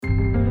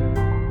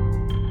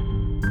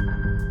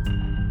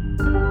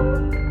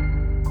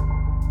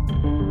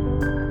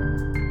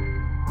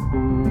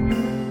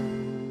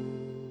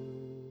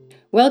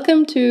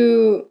Welcome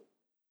to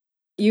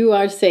You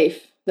Are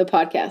Safe, the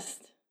podcast.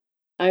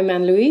 I'm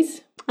Anne-Louise.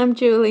 I'm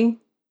Julie.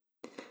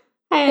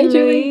 Hi, Hey,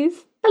 Julie.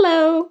 Anne-Louise.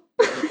 Hello.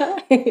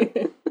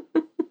 Hi.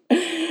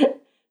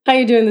 How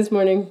you doing this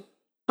morning?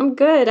 I'm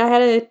good. I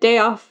had a day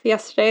off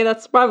yesterday.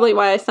 That's probably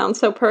why I sound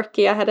so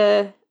perky.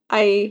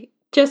 I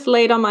just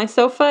laid on my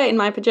sofa in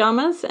my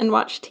pajamas and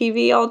watched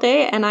TV all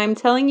day, and I'm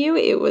telling you,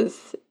 it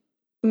was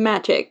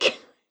magic.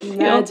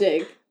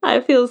 Magic. I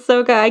feel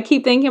so good. I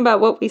keep thinking about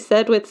what we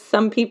said with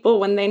some people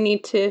when they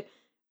need to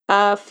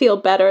feel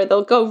better.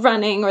 They'll go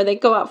running or they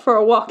go out for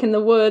a walk in the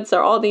woods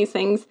or all these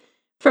things.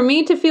 For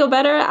me to feel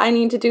better, I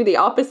need to do the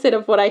opposite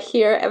of what I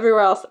hear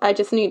everywhere else. I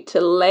just need to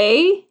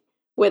lay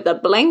with a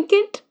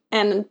blanket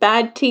and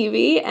bad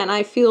TV, and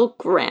I feel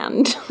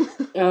grand.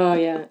 Oh,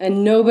 yeah.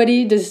 And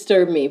nobody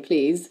disturb me,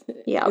 please.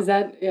 Yeah. Is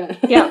that, yeah.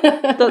 Yeah,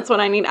 that's what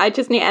I need.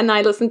 And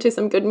I listened to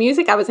some good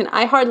music.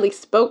 I hardly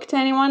spoke to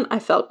anyone. I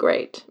felt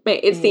great.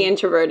 It's the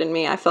introvert in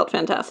me. I felt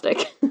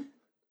fantastic.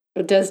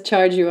 It does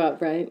charge you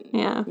up, right?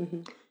 Yeah.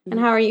 Mm-hmm. And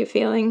how are you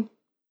feeling?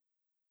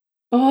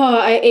 Oh,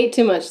 I ate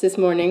too much this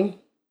morning.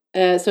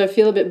 So I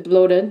feel a bit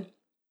bloated.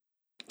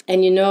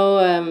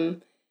 And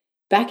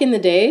back in the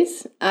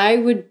days, I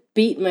would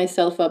beat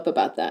myself up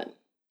about that.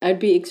 I'd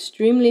be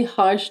extremely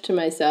harsh to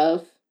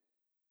myself.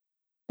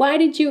 Why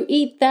did you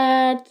eat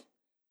that?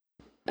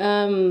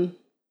 You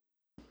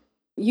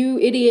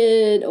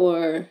idiot,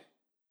 or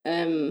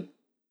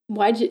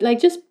why'd you,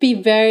 just be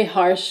very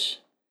harsh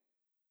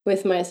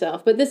with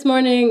myself. But this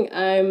morning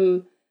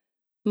I'm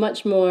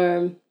much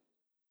more,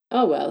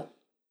 oh well,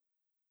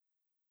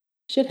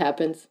 shit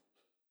happens.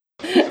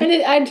 And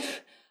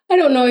I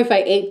don't know if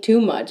I ate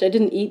too much. I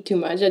didn't eat too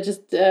much. I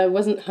just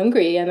wasn't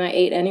hungry, and I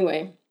ate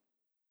anyway.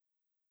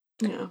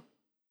 Yeah.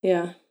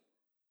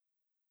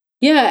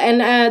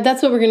 And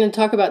that's what we're going to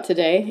talk about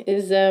today.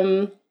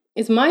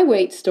 Is my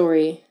weight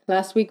story.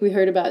 Last week we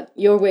heard about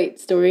your weight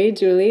story,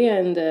 Julie,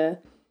 and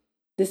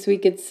this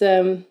week it's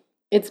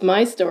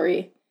my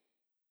story.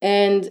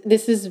 And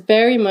this is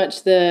very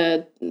much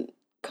the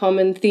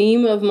common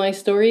theme of my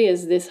story,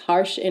 is this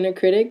harsh inner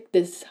critic,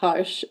 this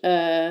harsh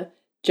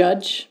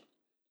judge.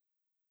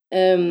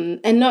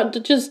 And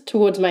not just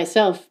towards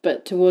myself,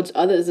 but towards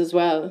others as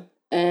well.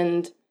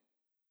 And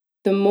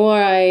the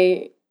more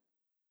I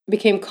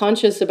became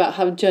conscious about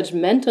how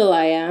judgmental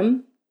I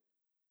am,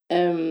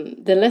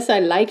 the less I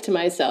liked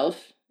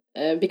myself,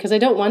 because I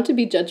don't want to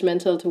be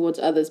judgmental towards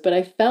others, but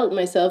I felt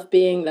myself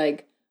being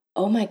like,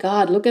 oh my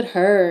God, look at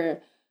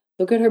her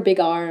big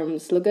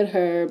arms, look at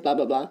her, blah,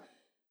 blah, blah.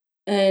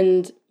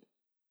 And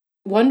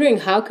wondering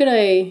how could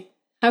I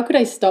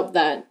stop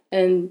that?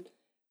 And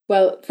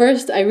well,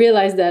 first I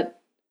realized that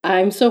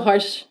I'm so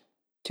harsh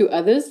to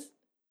others,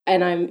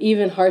 and I'm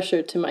even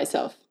harsher to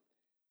myself.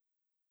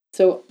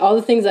 So all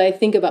the things I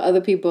think about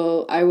other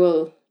people, I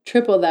will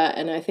triple that,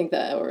 and I think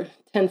that, or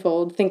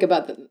tenfold, think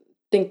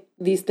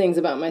these things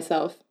about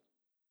myself.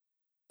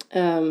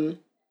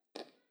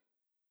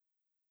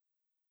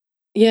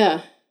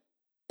 Yeah,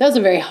 that was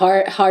a very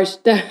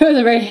that was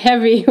a very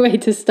heavy way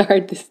to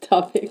start this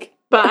topic.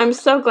 But I'm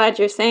so glad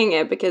you're saying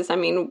it, because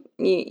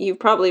you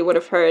probably would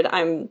have heard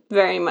I'm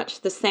very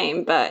much the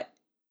same, but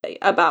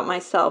about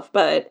myself.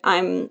 But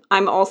I'm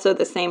also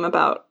the same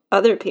about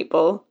other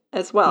people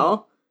as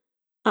well.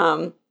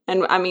 And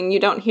you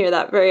don't hear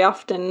that very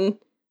often.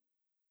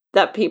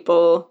 That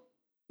people,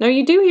 no,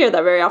 you do hear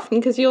that very often,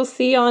 because you'll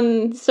see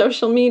on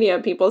social media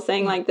people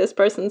saying like, this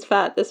person's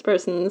fat, this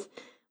person's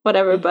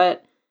whatever.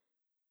 But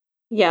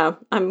yeah,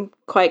 I'm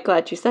quite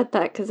glad you said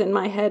that, because in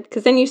my head,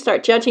 because then you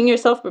start judging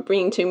yourself for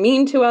being too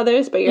mean to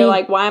others, but you're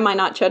like, why am I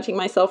not judging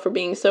myself for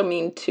being so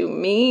mean to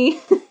me?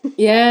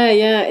 Yeah,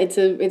 it's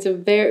a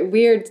very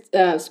weird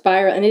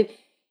spiral, and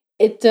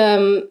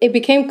it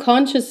became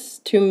conscious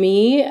to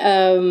me.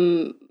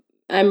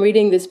 I'm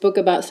reading this book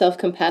about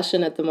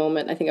self-compassion at the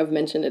moment. I think I've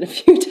mentioned it a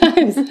few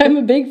times. I'm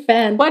a big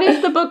fan. What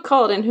is the book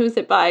called, and who's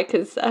it by?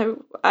 Because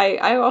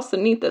I also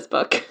need this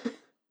book.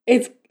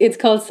 It's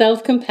called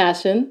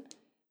Self-Compassion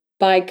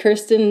by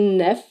Kristen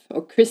Neff.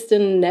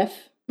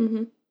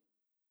 Mm-hmm.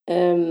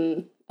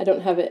 I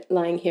don't have it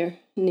lying here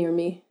near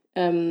me.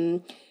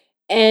 And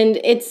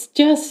it's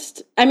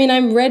just,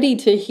 I'm ready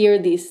to hear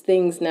these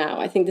things now.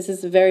 I think this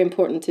is very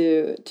important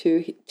to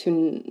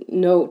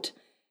note,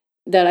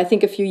 that I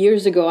think a few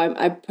years ago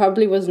I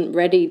probably wasn't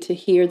ready to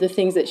hear the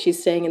things that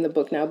she's saying in the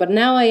book now, but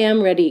now I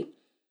am ready.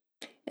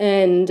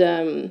 And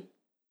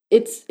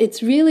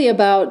it's really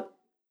about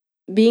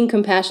being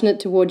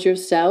compassionate towards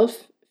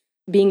yourself,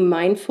 being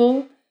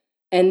mindful,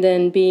 and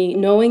then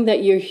knowing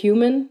that you're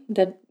human,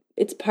 that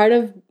it's part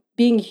of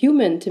being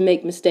human to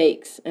make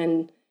mistakes,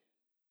 and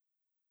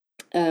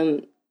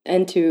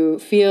to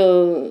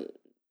feel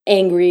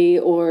angry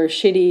or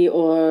shitty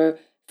or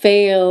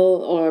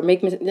fail or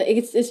make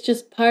mistakes. It's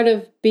just part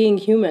of being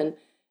human,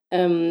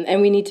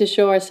 and we need to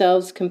show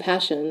ourselves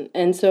compassion.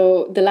 And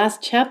so the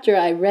last chapter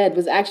I read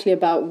was actually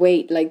about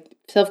weight, like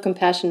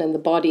self-compassion and the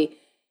body.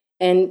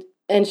 And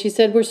she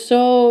said we're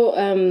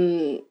so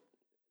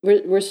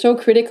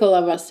critical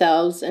of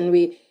ourselves, and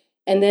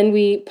then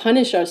we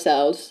punish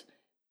ourselves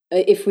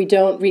if we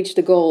don't reach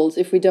the goals,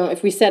 if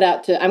we set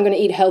out to, I'm going to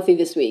eat healthy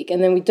this week,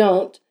 and then we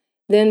don't,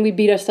 then we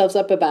beat ourselves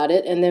up about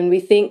it, and then we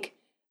think,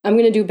 I'm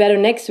going to do better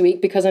next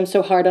week because I'm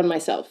so hard on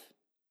myself.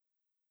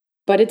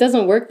 But it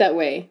doesn't work that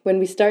way. When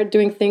we start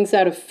doing things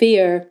out of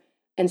fear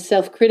and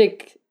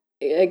self-critic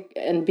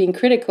and being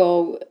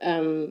critical,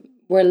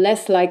 we're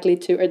less likely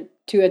to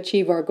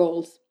achieve our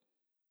goals.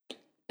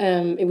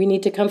 We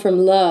need to come from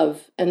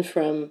love and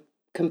from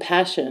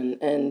compassion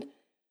and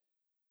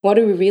what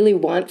do we really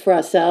want for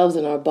ourselves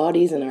and our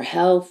bodies and our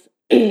health.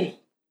 And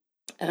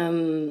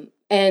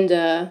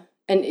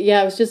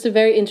yeah, it was just a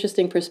very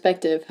interesting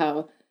perspective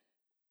how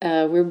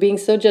we're being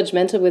so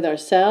judgmental with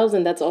ourselves,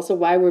 and that's also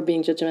why we're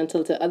being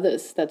judgmental to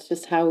others. That's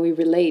just how we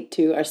relate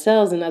to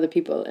ourselves and other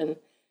people. And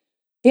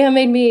yeah, it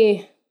made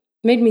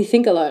me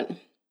think a lot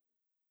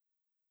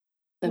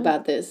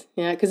about this.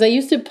 Yeah, because I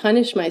used to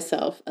punish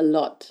myself a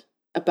lot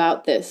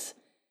about this,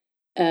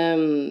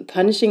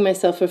 punishing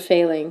myself for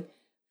failing.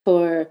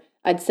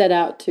 I'd set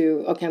out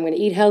to, okay, I'm going to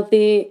eat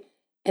healthy,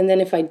 and then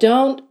if I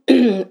don't,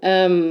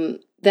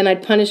 then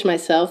I'd punish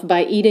myself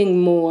by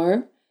eating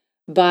more,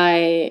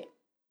 by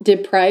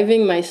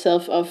depriving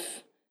myself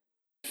of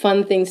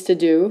fun things to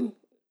do.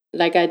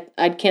 Like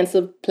I'd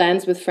cancel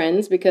plans with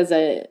friends because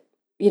I'd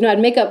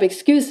make up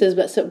excuses,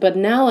 but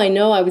now I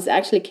know I was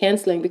actually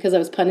canceling because I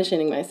was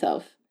punishing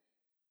myself,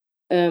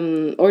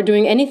 or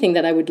doing anything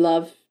that I would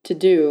love to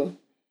do,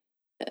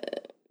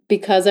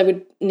 because I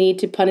would need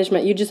to punish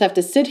you just have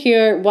to sit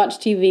here, watch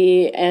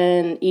TV,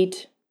 and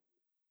eat,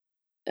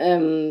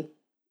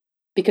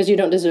 because you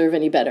don't deserve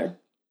any better.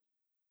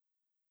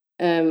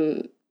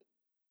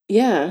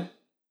 Yeah.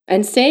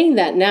 And saying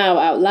that now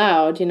out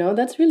loud,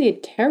 that's really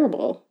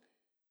terrible.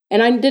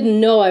 And I didn't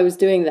know I was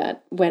doing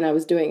that when I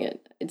was doing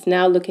it. It's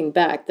now looking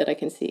back that I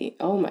can see,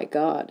 oh my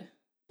God,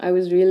 I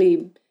was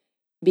really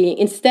being,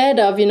 instead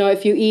of,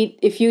 if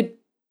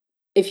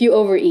you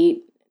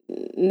overeat,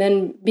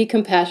 then be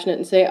compassionate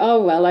and say,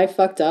 oh, well, I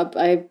fucked up.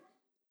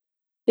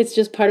 It's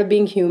just part of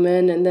being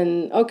human. And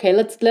then, okay,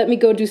 let me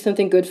go do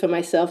something good for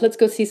myself. Let's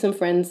go see some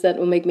friends that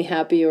will make me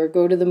happy, or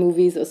go to the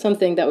movies or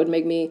something that would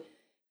make me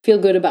feel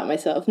good about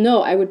myself.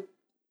 No, I would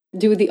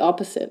do the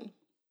opposite.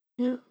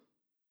 Yeah.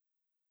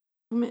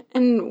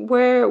 And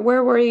where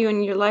were you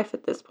in your life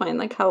at this point?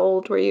 Like, how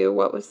old were you?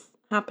 What was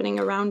happening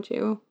around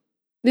you?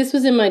 This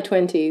was in my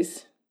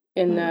 20s,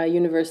 in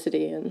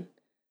university and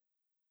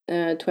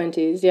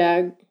 20s.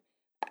 Yeah.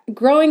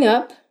 Growing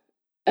up,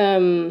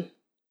 I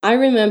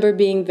remember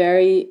being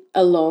very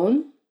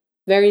alone,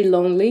 very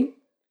lonely.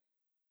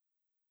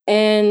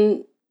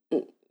 And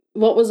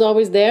what was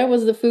always there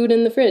was the food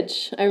in the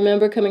fridge. I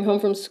remember coming home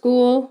from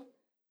school,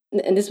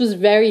 and this was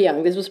very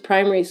young. This was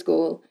primary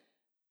school.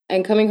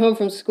 And coming home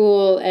from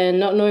school and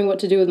not knowing what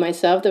to do with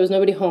myself. There was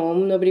nobody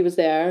home. Nobody was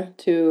there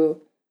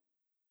to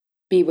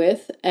be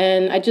with.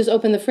 And I just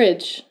opened the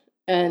fridge,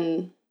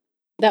 and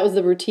that was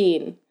the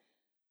routine.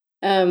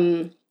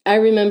 I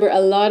remember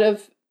a lot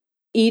of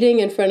eating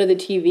in front of the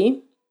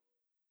TV.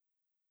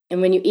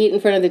 And when you eat in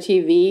front of the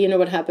TV, you know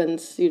what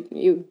happens?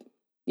 You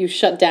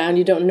shut down.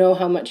 You don't know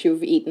how much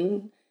you've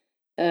eaten.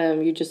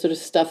 You just sort of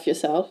stuff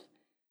yourself.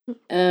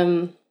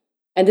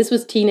 And this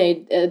was as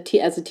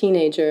a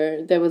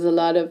teenager, there was a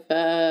lot of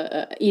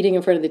eating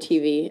in front of the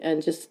TV,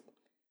 and just,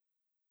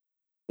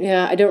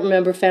 yeah, I don't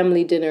remember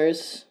family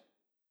dinners,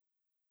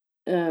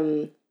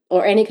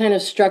 or any kind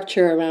of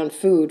structure around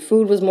food.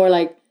 Food was more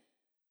like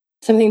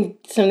something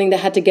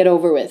that had to get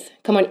over with.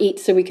 Come on, eat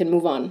so we can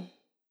move on.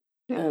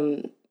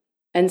 Yeah.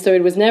 And so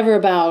it was never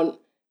about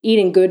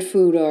eating good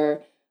food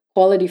or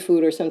quality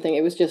food or something.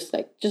 It was just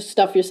like, just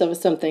stuff yourself with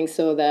something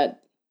so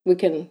that you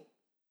can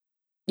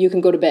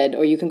go to bed,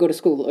 or you can go to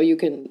school, or you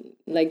can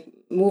like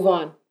move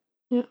on.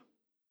 Yeah.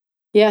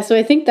 Yeah. So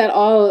I think that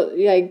all,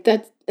 like,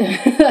 that's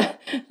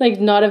like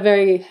not a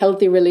very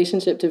healthy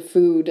relationship to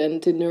food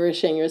and to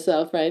nourishing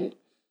yourself, right?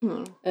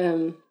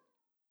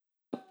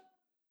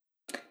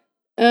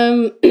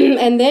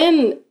 And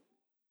then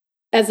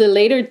as a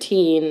later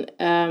teen,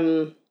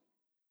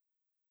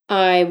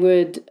 I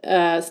would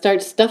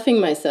start stuffing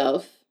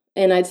myself,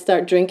 and I'd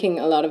start drinking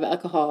a lot of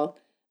alcohol.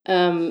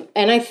 And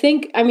I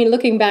think,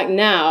 looking back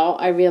now,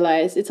 I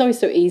realize it's always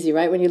so easy,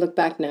 right? When you look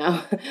back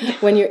now,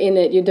 when you're in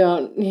it, you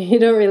don't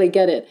really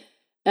get it.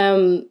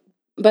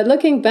 But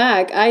looking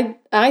back,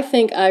 I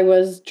think I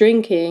was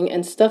drinking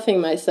and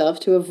stuffing myself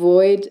to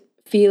avoid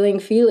feeling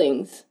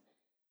feelings.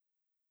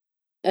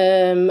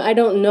 I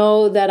don't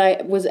know that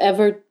I was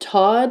ever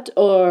taught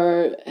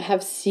or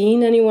have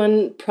seen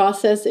anyone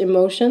process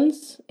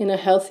emotions in a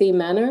healthy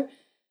manner.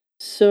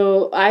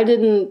 So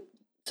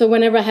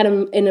whenever I had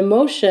an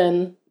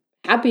emotion,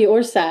 happy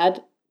or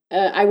sad,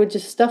 I would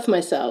just stuff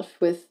myself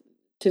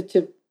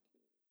to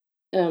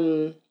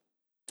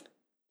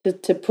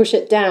push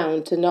it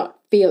down, to not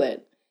feel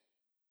it.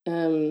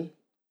 And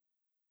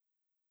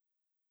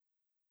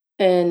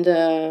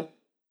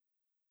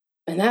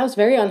that was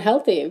very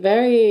unhealthy,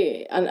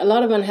 a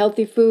lot of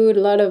unhealthy food,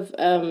 a lot of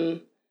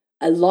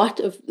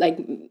like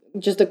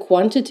just the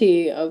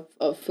quantity of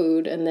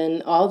food, and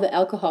then all the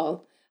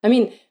alcohol.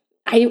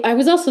 I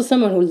was also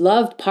someone who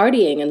loved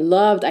partying and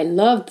I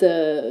loved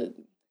the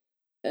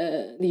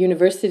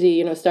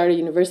university, started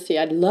university.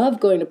 I loved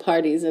going to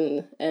parties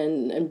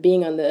and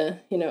being on the,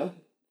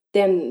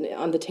 then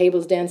on the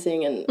tables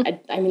dancing. And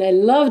I mean, I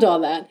loved all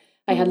that.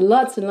 I had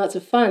lots and lots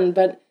of fun.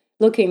 But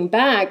looking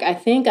back, I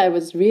think I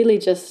was really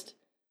just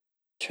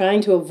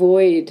trying to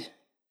avoid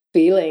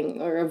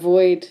feeling or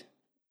avoid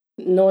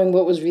knowing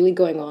what was really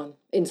going on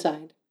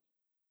inside.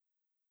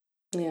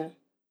 Yeah.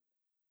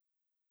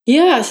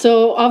 Yeah,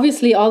 so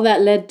obviously all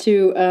that led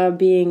to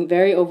being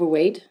very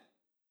overweight,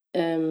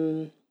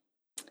 and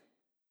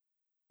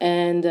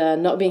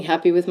not being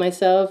happy with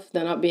myself.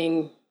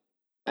 I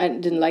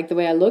didn't like the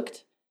way I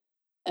looked,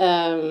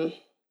 and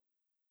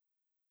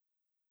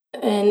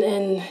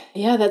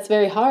yeah, that's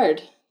very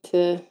hard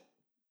to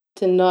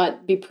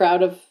not be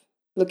proud of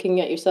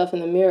looking at yourself in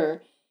the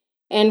mirror.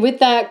 And with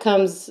that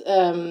comes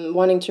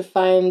wanting to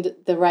find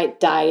the right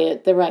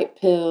diet, the right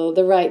pill,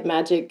 the right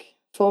magic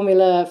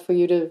formula for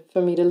me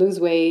to lose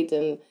weight.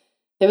 And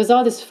there was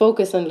all this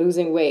focus on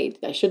losing weight.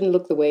 I shouldn't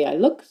look the way I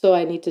look, so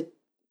I need to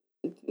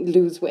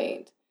lose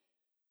weight.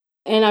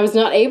 And I was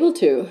not able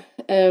to,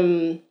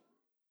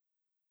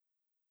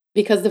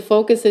 because the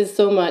focus is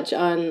so much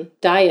on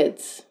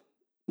diets,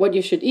 what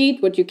you should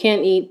eat, what you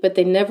can't eat, but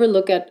they never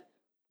look at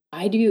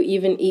why do you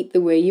even eat the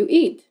way you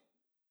eat.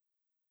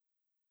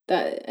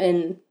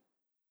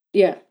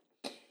 Yeah.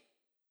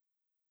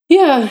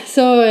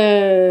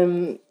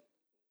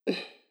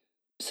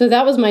 So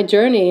that was my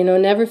journey,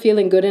 never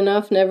feeling good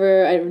enough,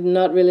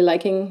 not really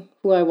liking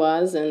who I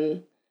was,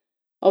 and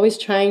always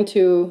trying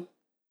to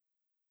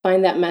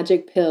find that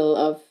magic pill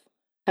of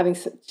having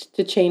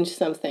to change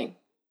something.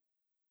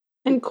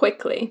 And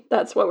quickly.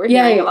 That's what we're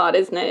hearing a lot,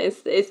 isn't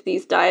it? Is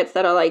these diets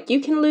that are like,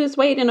 you can lose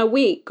weight in a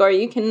week, or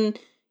you can,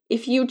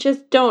 if you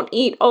just don't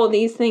eat all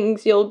these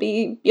things, you'll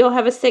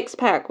have a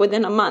 6-pack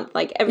within a month.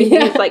 Like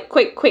everything is like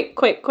quick.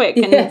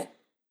 And yes.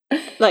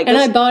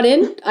 I bought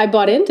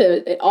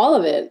into all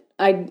of it.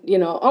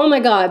 Oh my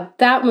God,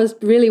 that must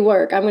really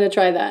work. I'm going to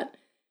try that.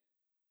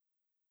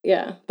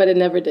 Yeah, but it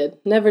never did.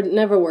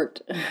 Never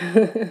worked.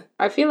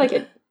 I feel like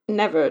it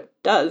never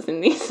does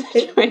in these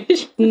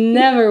situations. It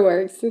never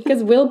works,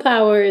 because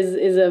willpower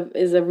is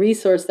a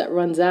resource that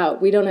runs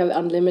out. We don't have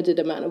unlimited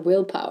amount of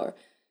willpower.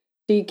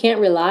 So you can't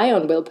rely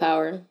on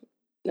willpower.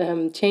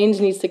 Change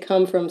needs to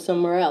come from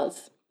somewhere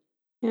else.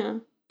 Yeah.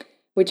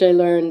 Which I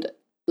learned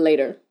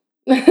later.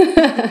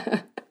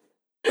 But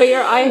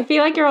I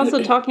feel like you're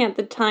also talking at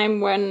the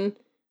time when,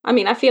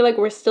 I feel like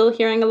we're still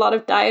hearing a lot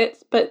of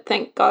diets, but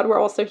thank God we're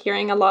also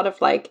hearing a lot of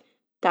like,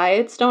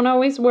 diets don't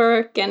always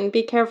work and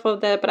be careful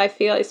of that. But I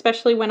feel,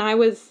 especially when I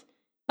was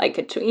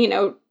like,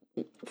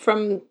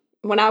 from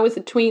when I was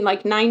between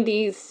like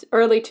 90s,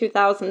 early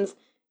 2000s,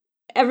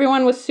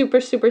 everyone was super,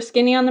 super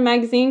skinny on the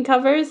magazine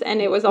covers, and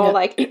it was all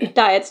like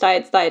diets.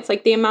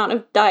 Like the amount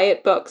of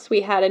diet books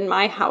we had in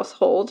my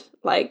household,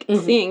 like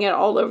seeing it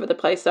all over the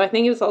place. So I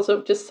think it was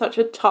also just such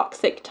a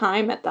toxic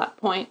time at that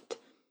point.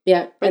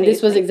 Yeah, and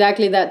this was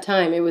exactly that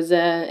time. It was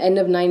end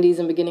of 90s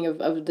and beginning of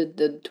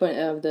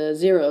the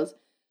zeros.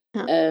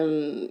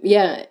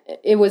 Yeah,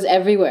 it was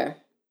everywhere.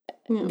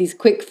 Yeah. These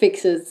quick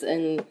fixes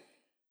and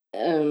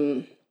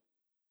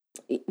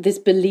this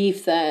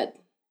belief that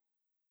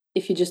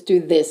if you just do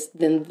this,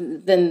 then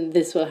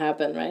this will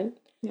happen, right?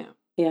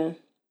 Yeah.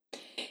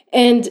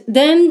 And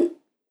then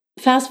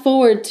fast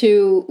forward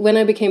to when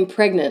I became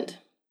pregnant.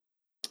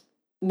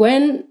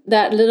 When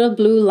that little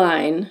blue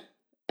line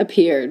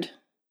appeared,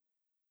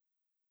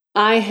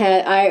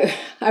 I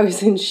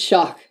was in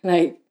shock.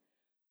 Like,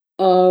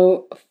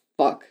 oh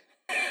fuck.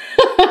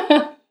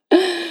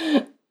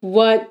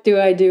 What do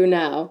I do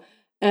now?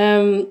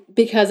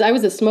 Because I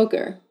was a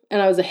smoker and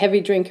I was a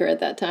heavy drinker at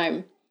that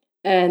time,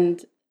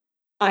 and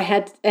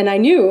I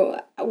knew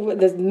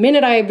the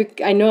minute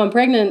I know I'm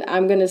pregnant,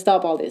 I'm going to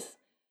stop all this.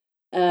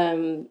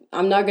 I'm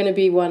not going to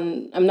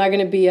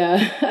be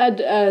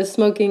a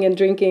smoking and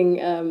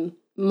drinking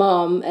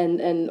mom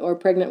or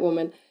pregnant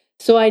woman.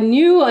 So I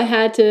knew I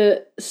had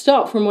to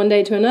stop from one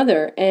day to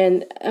another,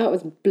 and it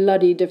was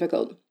bloody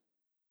difficult.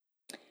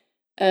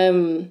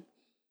 And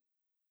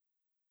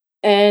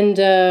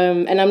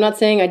I'm not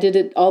saying I did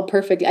it all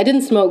perfectly. I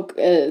didn't smoke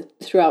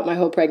throughout my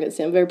whole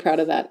pregnancy. I'm very proud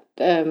of that.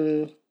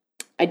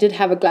 I did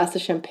have a glass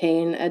of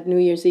champagne at New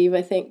Year's Eve,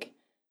 I think.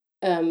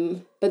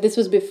 But this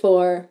was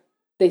before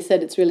they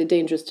said it's really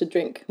dangerous to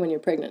drink when you're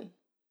pregnant.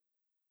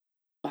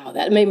 Wow,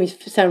 that made me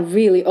sound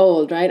really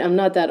old, right? I'm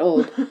not that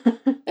old.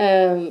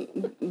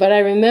 But I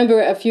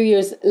remember a few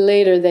years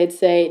later, they'd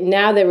say,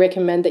 now they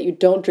recommend that you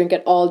don't drink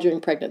at all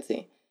during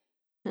pregnancy.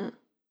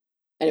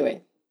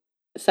 Anyway,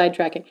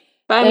 sidetracking.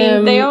 But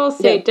they all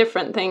say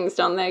different things,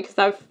 don't they? Because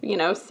I've,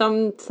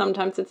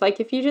 sometimes it's like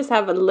if you just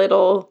have a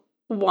little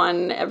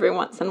one every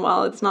once in a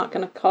while, it's not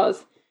going to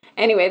cause.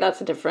 Anyway, that's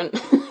a different.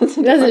 That's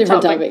a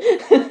different topic.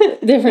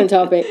 Different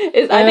topic.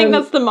 I think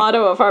that's the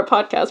motto of our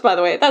podcast, by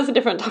the way. That's a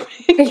different topic.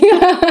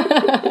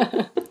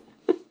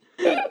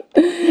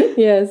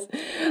 Yes,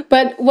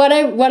 but what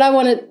I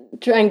want to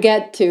try and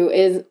get to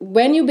is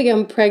when you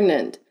become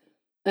pregnant,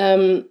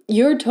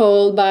 you're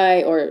told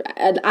by, or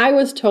I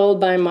was told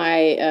by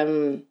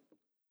my,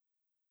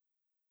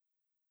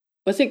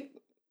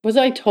 was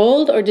I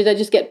told, or did I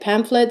just get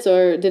pamphlets,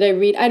 or did I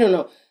read? I don't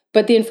know.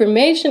 But the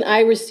information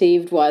I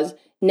received was,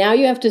 now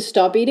you have to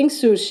stop eating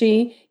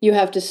sushi. You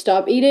have to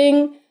stop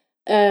eating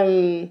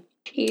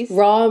Cheese.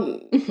 raw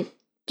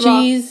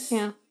cheese.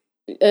 Yeah.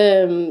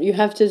 You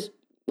have to,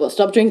 well,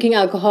 stop drinking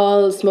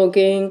alcohol,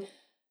 smoking.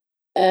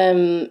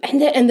 And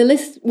the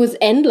list was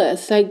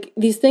endless. Like,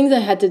 these things I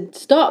had to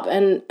stop,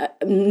 and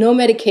no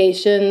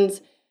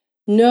medications,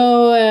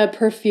 no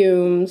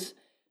perfumes.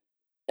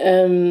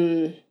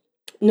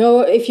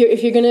 No, if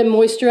you're gonna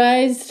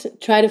moisturize,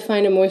 try to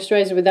find a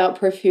moisturizer without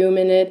perfume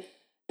in it,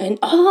 and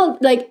all,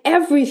 like,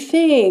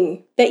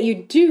 everything that you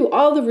do,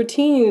 all the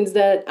routines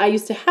that I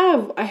used to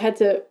have, I had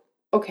to.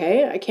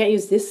 Okay, I can't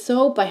use this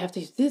soap. I have to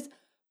use this,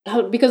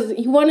 because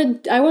I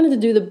wanted to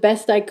do the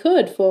best I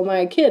could for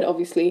my kid,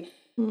 obviously,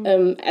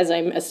 as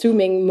I'm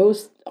assuming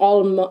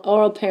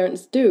all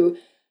parents do.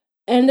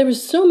 And there were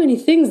so many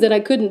things that I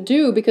couldn't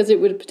do because it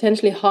would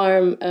potentially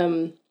harm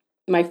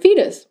my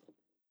fetus.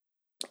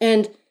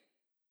 And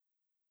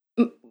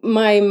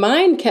my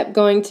mind kept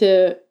going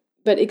to,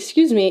 but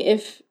excuse me,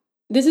 if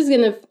this is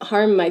going to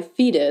harm my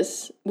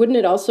fetus, wouldn't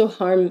it also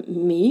harm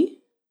me?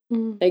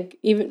 Like,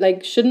 even,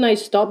 like, shouldn't I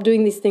stop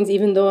doing these things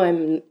even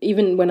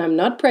when I'm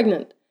not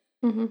pregnant?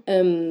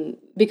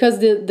 Because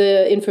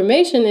the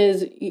information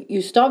is,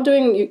 you stop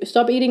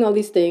eating all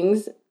these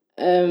things.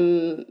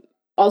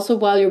 Also,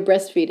 while you're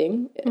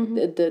breastfeeding,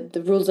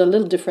 the rules are a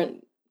little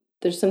different.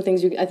 There's some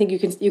things I think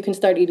you can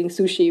start eating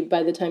sushi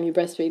by the time you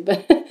breastfeed,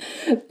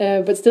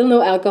 but still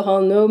no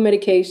alcohol, no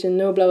medication,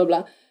 no blah blah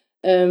blah.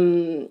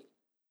 And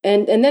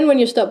then when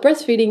you stop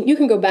breastfeeding, you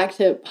can go back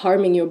to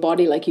harming your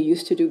body like you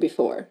used to do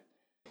before.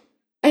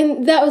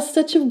 And that was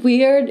such a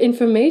weird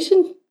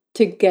information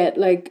to get.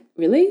 Like,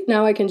 really?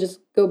 Now I can just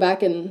go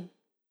back and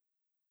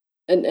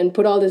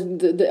put all this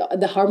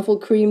the harmful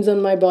creams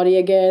on my body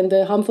again,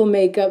 the harmful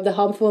makeup, the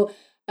harmful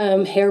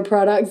hair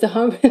products,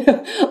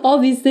 all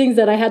these things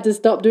that I had to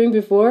stop doing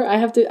before.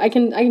 I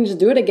can just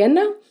do it again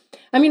now.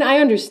 I mean, I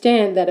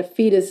understand that a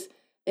fetus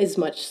is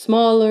much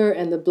smaller,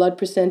 and the blood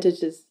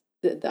percentage is,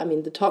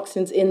 the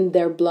toxins in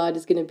their blood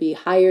is going to be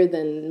higher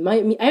than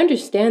I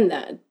understand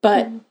that,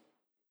 but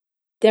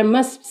there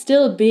must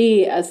still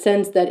be a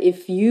sense that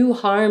if you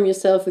harm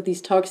yourself with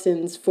these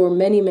toxins for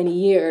many, many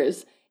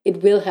years,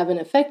 it will have an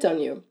effect on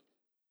you.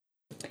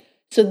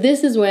 So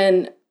this is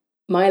when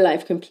my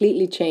life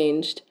completely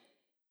changed,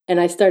 and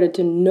I started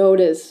to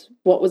notice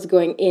what was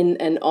going in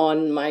and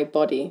on my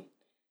body.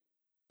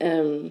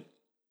 When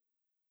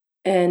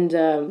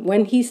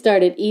he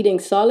started eating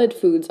solid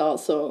foods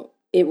also,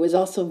 it was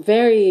also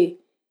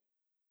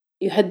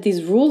you had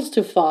these rules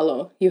to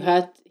follow.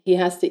 He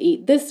has to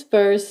eat this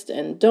first,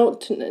 and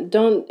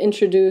don't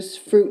introduce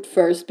fruit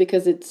first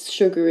because it's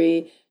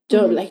sugary.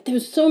 Like,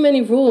 there's so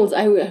many rules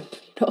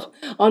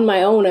on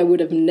my own I would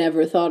have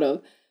never thought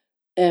of.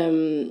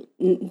 No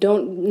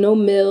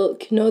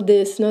milk, no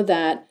this, no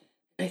that.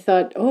 I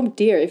thought, oh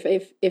dear,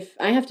 if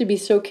I have to be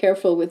so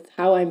careful with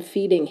how I'm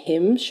feeding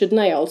him, shouldn't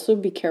I also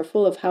be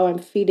careful of how I'm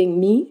feeding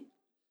me?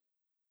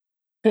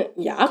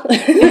 Yeah.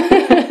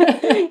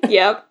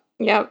 Yep.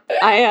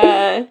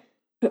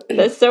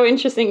 That's so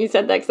interesting you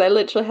said that, because I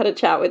literally had a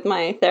chat with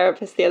my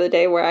therapist the other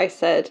day where I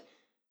said,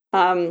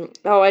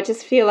 I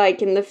just feel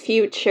like in the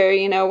future,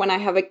 when I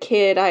have a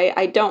kid,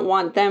 I don't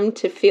want them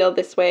to feel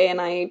this way,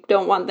 and I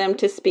don't want them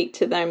to speak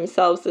to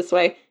themselves this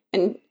way.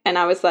 And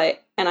I was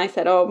like, and I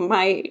said, oh,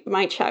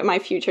 my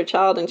future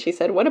child. And she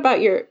said, what about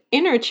your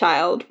inner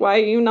child? Why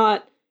are you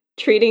not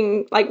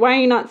why are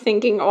you not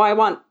thinking, oh, I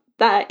want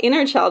that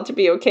inner child to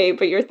be okay,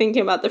 but you're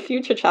thinking about the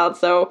future child?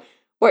 So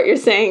what you're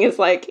saying is,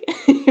 like,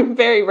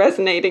 very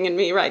resonating in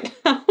me right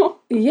now.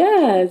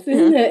 Yes,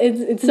 isn't it?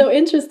 It's so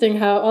interesting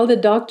how all the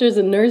doctors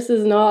and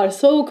nurses and all are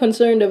so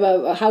concerned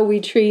about how we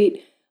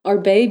treat our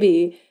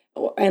baby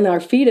and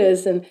our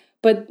fetus,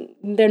 but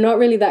they're not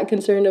really that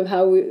concerned of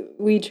how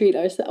we treat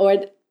ourselves, or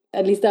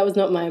at least that was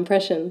not my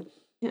impression.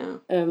 Yeah.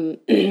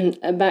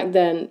 Back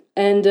then.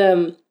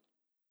 And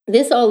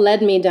this all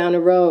led me down a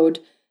road.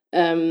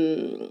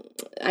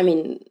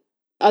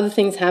 Other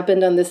things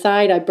happened on the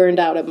side. I burned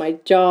out at my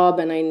job,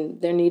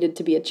 and there needed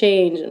to be a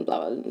change, and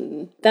blah,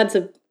 blah. That's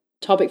a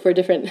topic for a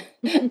different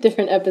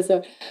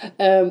episode.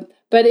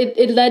 But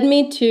it led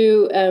me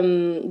to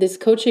this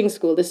coaching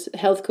school, this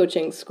health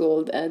coaching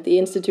school, the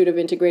Institute of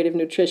Integrative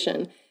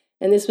Nutrition.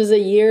 And this was a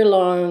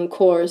year-long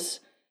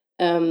course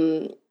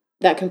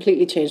that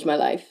completely changed my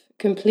life,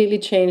 completely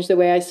changed the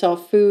way I saw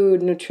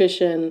food,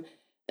 nutrition,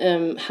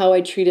 how I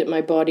treated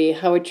my body,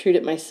 how I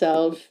treated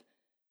myself.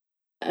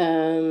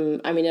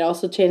 It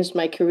also changed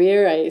my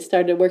career. I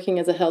started working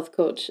as a health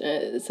coach,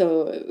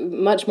 so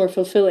much more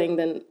fulfilling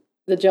than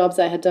the jobs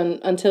I had done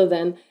until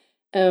then.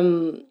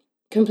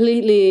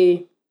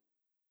 Completely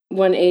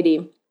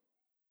 180.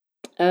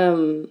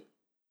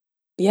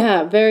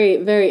 Very,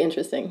 very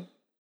interesting.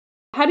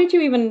 How did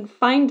you even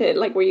find it?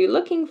 Like, were you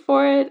looking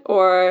for it,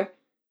 or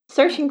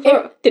searching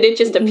for? Did it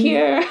just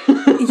appear?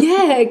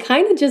 Yeah, it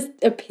kind of just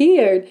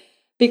appeared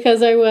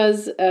because I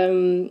was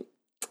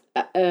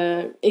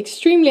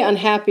extremely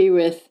unhappy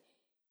with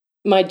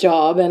my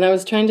job, and I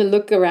was trying to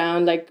look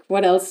around, like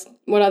what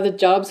other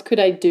jobs could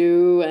I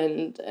do,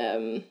 and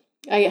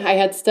I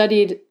had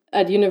studied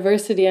at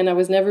university, and I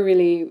was never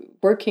really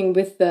working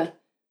with I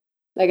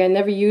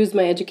never used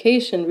my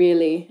education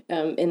really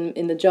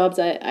in the jobs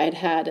I'd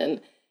had,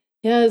 and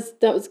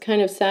that was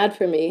kind of sad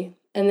for me.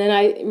 And then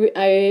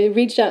I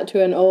reached out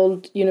to an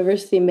old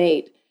university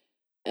mate.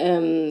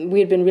 We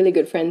had been really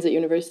good friends at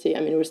university. I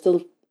mean, we're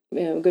still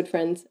good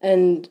friends,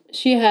 and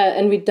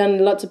we'd done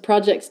lots of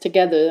projects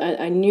together.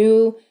 I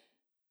knew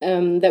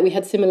that we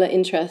had similar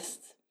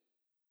interests,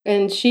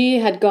 and she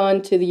had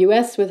gone to the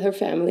US with her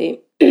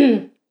family,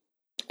 and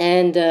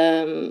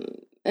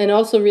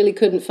also really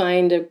couldn't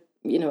find a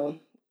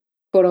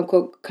quote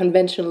unquote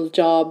conventional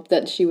job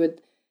that she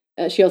would.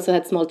 She also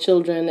had small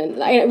children, and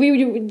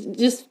we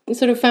just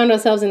sort of found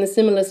ourselves in a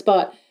similar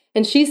spot.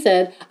 And she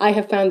said, "I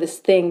have found this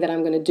thing that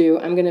I'm going to do.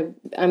 I'm going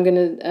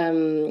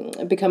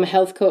to become a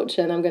health coach,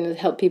 and I'm going to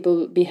help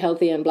people be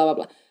healthy and blah blah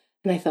blah."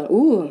 And I thought,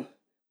 "Ooh,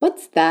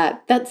 what's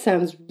that? That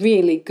sounds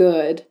really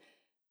good."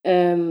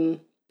 And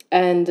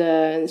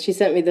she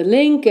sent me the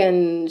link,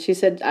 and she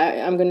said,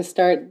 "I'm going to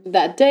start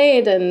that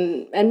date."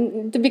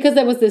 And because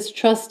there was this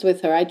trust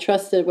with her, I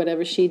trusted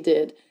whatever she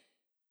did.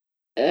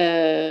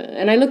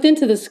 And I looked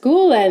into the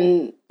school,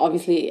 and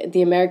obviously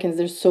the Americans,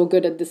 they're so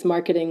good at this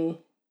marketing.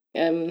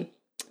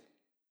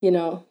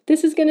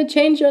 This is going to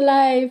change your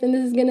life, and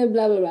this is going to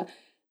blah, blah, blah.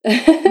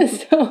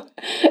 So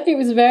it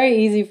was very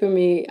easy for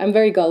me. I'm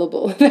very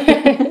gullible.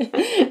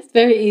 It's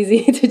very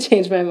easy to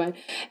change my mind.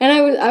 And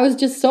I was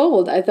just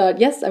sold. I thought,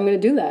 yes, I'm going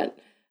to do that.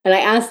 And I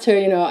asked her,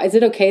 is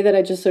it okay that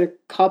I just sort of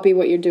copy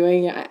what you're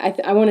doing?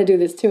 I want to do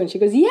this too. And she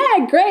goes,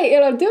 yeah, great,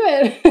 do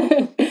it.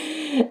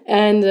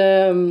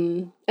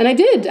 And I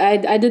did.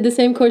 I did the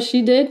same course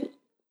she did.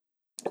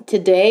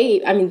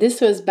 Today, I mean,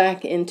 this was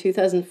back in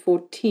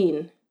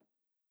 2014.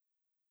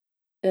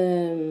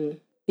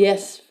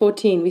 Yes,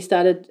 14. We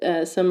started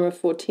summer of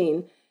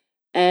 14.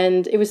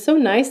 And it was so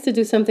nice to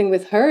do something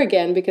with her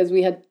again, because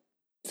we had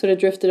sort of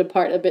drifted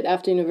apart a bit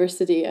after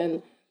university.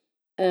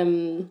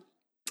 And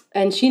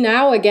she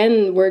now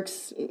again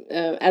works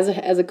as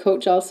a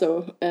coach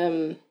also.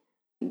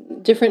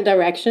 Different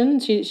direction.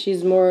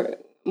 She's more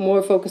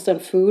focused on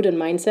food and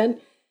mindset,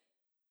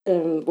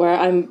 where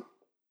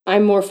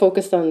I'm more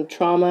focused on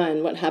trauma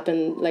and what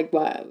happened,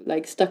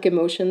 like stuck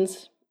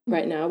emotions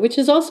right now, which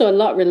is also a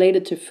lot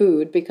related to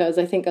food, because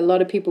I think a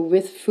lot of people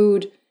with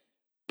food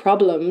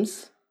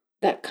problems,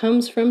 that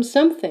comes from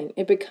something.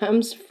 It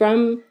becomes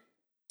from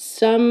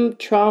some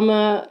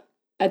trauma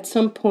at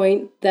some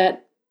point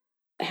that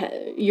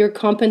you're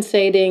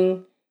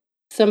compensating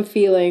some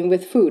feeling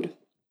with food.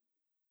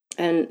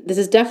 And this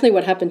is definitely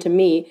what happened to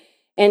me.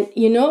 And,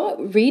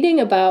 reading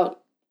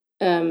about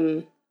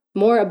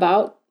more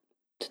about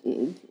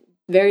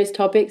various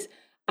topics,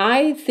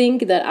 I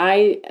think that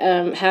I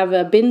have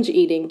a binge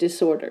eating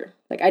disorder.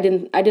 Like I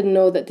didn't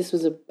know that this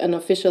was an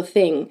official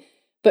thing,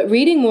 but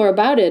reading more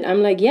about it,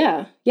 I'm like,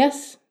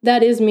 yes,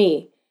 that is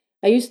me.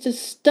 I used to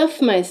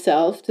stuff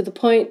myself to the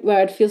point where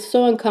I'd feel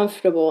so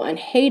uncomfortable and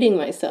hating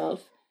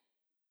myself.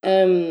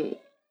 I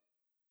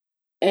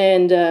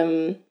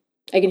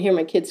can hear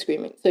my kids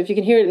screaming. So if you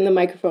can hear it in the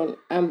microphone,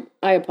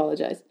 I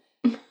apologize.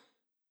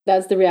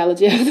 That's the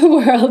reality of the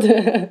world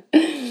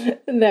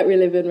that we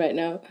live in right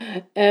now.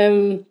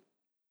 So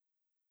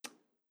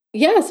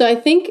I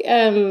think,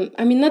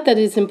 not that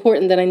it's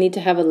important that I need to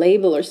have a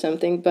label or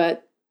something,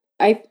 but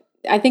I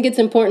think it's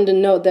important to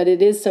note that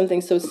it is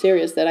something so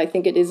serious that I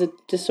think it is a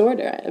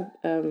disorder.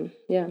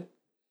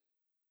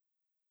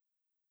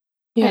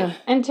 Yeah.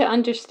 And to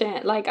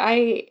understand,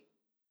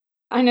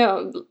 I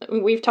know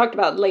we've talked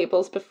about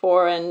labels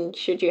before, and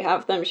should you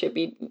have them, should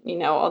be,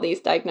 all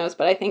these diagnosed,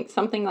 but I think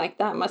something like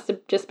that must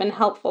have just been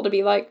helpful to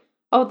be like,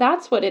 oh,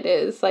 that's what it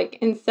is. Like,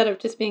 instead of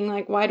just being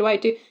like, why do I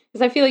do?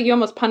 Because I feel like you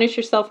almost punish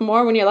yourself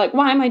more when you're like,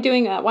 why am I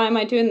doing that? Why am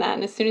I doing that?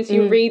 And as soon as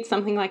you read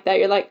something like that,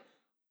 you're like,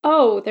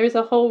 oh, there's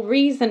a whole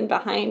reason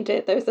behind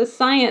it. There's a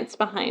science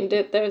behind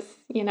it. There's,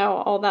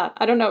 all that.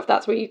 I don't know if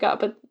that's what you got,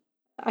 but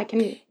I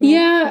can...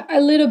 Yeah, a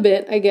little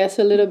bit, I guess,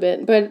 a little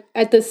bit. But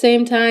at the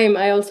same time,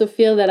 I also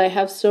feel that I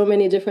have so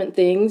many different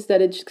things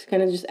that it just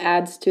kind of just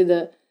adds to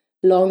the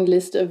long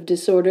list of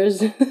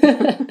disorders.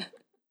 And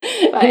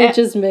it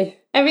just may...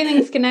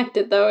 Everything's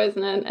connected, though,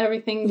 isn't it?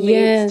 Everything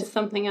leads to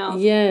something else.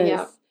 Yes.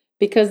 Yeah.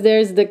 Because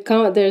there's the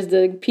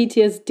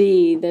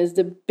PTSD, there's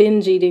the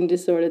binge eating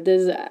disorder.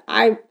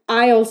 I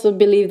also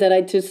believe that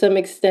I, to some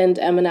extent,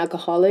 am an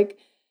alcoholic.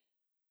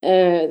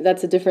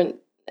 That's a different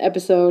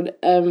episode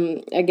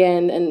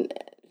again, and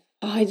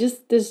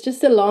there's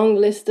just a long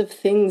list of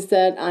things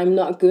that I'm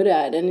not good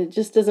at, and it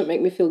just doesn't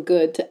make me feel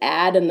good to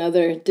add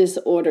another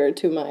disorder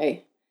to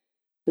my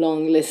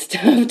long list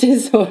of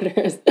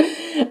disorders.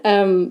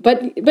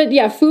 But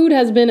yeah, food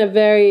has been a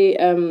very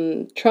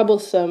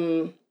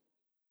troublesome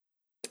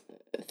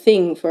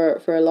thing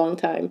for a long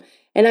time.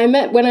 And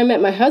when I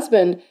met my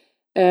husband,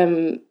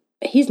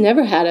 he's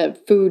never had a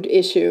food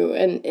issue,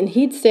 and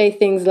he'd say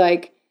things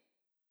like,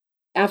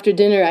 after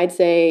dinner, I'd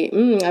say,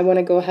 I want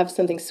to go have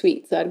something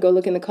sweet. So I'd go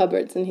look in the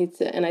cupboards,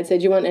 and I'd say,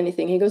 do you want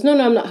anything? He goes, no,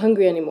 I'm not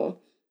hungry anymore.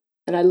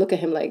 And I look at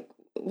him like,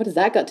 what does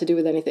that got to do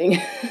with anything?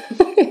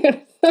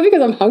 It's not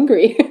because I'm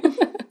hungry.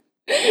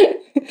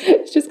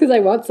 It's just because I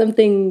want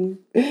something.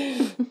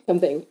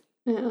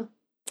 Yeah.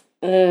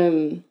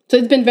 So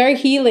it's been very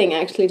healing,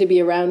 actually, to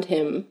be around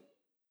him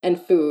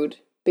and food,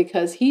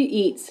 because he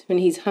eats when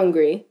he's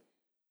hungry,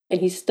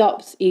 and he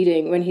stops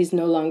eating when he's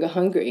no longer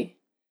hungry.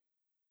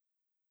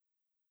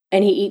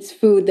 And he eats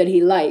food that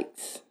he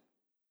likes.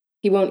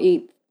 He won't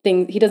eat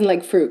things. He doesn't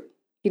like fruit.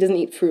 He doesn't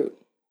eat fruit.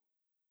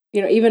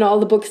 Even all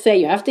the books say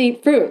you have to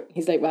eat fruit.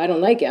 He's like, well, I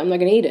don't like it. I'm not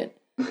going to eat it.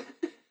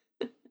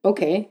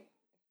 Okay.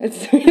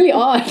 It's really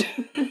odd.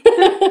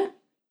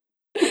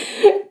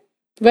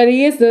 But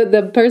he is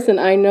the person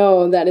I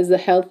know that is the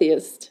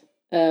healthiest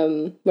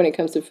when it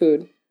comes to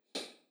food.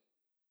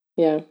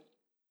 Yeah.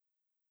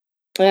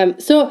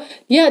 So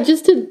yeah,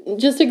 just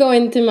to go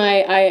into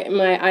my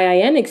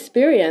IIN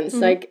experience,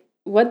 like,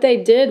 what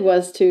they did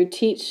was to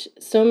teach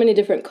so many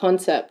different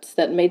concepts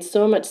that made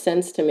so much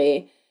sense to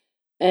me.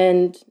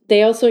 And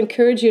they also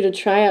encourage you to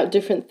try out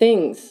different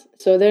things.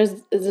 So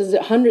there's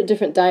 100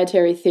 different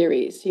dietary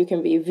theories. You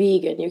can be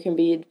vegan, you can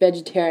be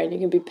vegetarian, you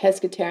can be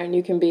pescatarian,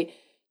 you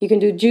can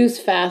do juice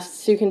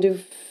fasts, you can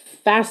do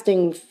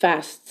fasting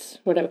fasts,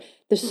 whatever.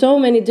 There's so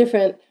many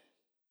different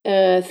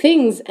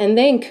things, and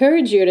they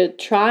encourage you to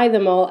try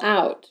them all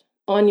out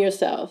on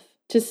yourself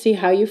to see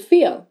how you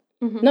feel.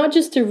 Not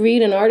just to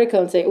read an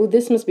article and say, oh,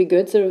 this must be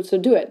good, so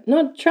do it.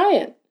 No, try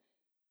it.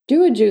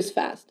 Do a juice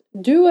fast.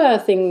 Do a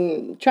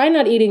thing. Try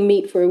not eating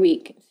meat for a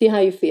week. See how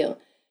you feel.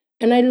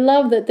 And I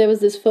love that there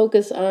was this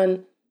focus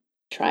on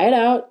try it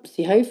out,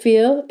 see how you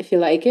feel. If you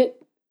like it,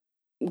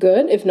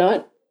 good. If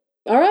not,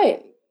 all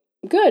right,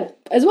 good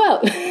as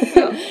well.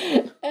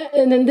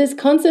 And then this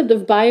concept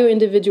of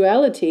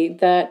bio-individuality,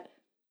 that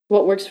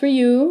what works for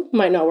you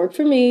might not work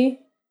for me,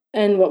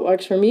 and what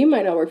works for me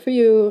might not work for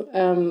you.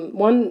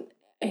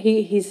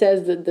 He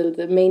says that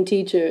the main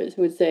teachers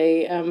would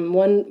say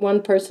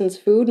one person's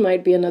food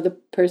might be another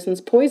person's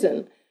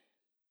poison.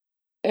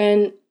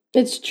 And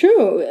it's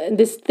true,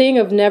 this thing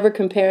of never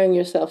comparing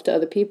yourself to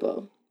other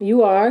people.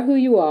 You are who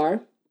you are,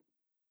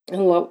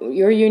 and what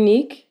you're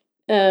unique,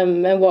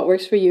 and what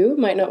works for you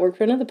might not work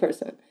for another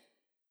person.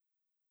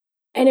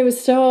 And it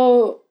was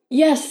so,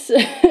 yes,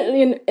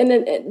 and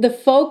the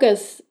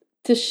focus,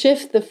 to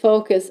shift the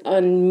focus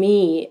on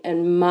me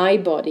and my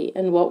body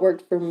and what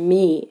worked for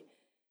me,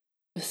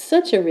 was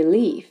such a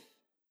relief.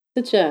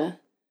 Such a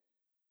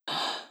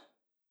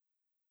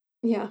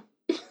yeah.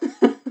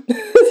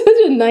 such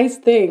a nice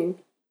thing.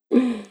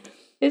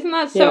 Isn't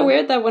that so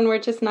weird that when we're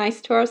just nice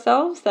to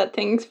ourselves that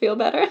things feel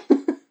better?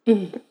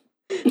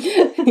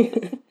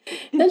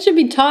 That should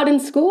be taught in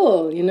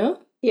school,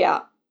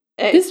 Yeah.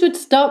 This would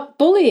stop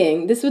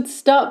bullying. This would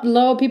stop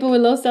people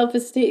with low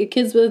self-esteem,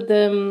 kids with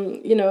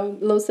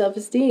low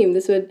self-esteem.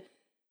 This would,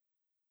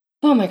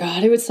 oh my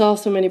God, it would solve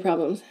so many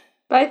problems.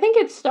 But I think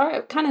it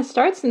kind of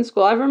starts in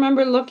school. I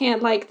remember looking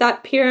at like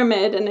that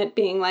pyramid and it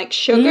being like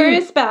sugar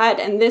is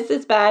bad and this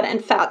is bad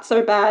and fats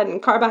are bad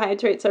and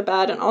carbohydrates are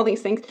bad and all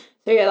these things.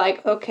 So you're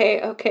like, okay.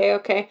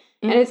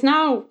 And it's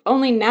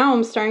only now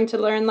I'm starting to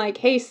learn like,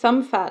 hey,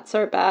 some fats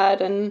are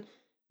bad and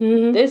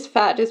this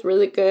fat is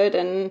really good.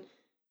 And,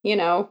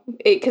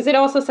 because it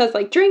also says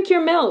like, drink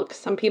your milk.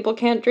 Some people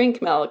can't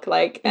drink milk.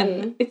 Like,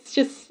 and it's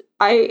just,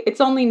 it's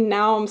only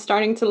now I'm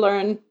starting to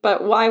learn.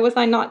 But why was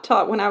I not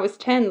taught when I was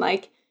 10?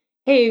 Like,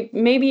 hey,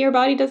 maybe your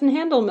body doesn't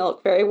handle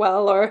milk very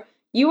well, or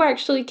you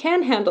actually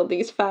can handle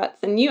these fats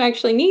and you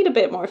actually need a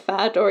bit more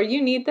fat, or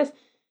you need this.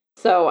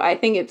 So I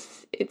think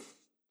it's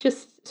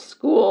just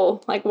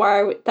school, like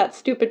why that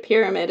stupid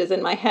pyramid is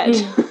in my head.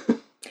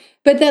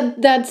 But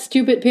that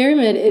stupid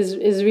pyramid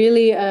is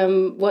really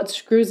what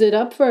screws it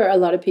up for a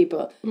lot of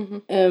people.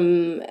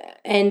 And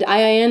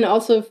IIN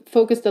also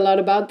focused a lot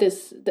about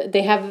this.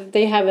 They have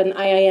an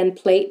IIN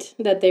plate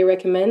that they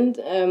recommend,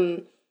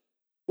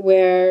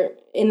 where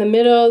in the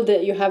middle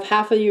that you have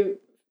half of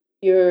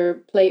your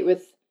plate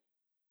with,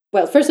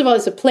 well, first of all,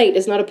 it's a plate,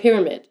 it's not a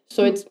pyramid,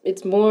 so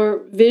it's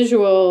more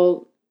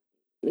visual.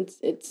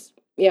 It's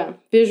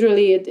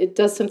visually it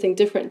does something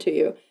different to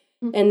you.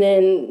 And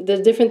then the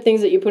different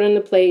things that you put on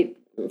the plate,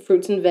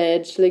 fruits and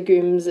veg,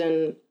 legumes,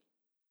 and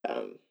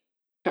can't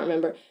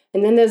remember.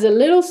 And then there's a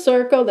little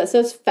circle that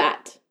says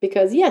fat,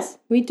 because yes,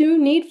 we do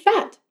need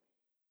fat.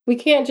 We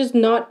can't just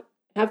not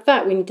have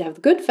fat. We need to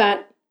have good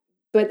fat,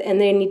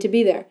 and they need to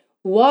be there.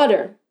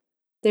 Water.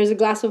 There's a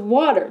glass of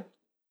water,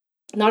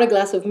 not a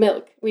glass of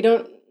milk.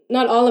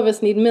 Not all of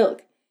us need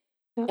milk.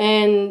 Yeah.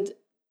 And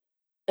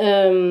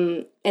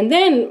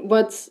then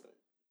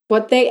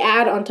what they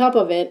add on top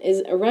of it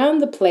is, around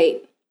the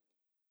plate,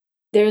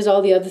 there's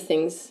all the other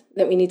things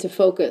that we need to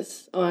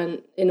focus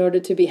on in order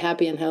to be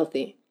happy and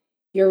healthy.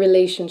 Your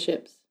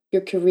relationships,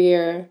 your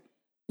career,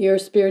 your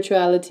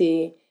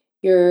spirituality,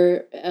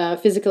 your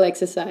physical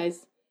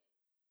exercise.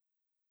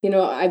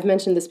 I've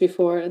mentioned this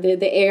before,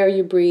 the air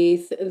you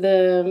breathe,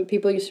 the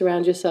people you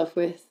surround yourself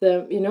with,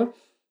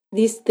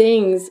 these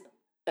things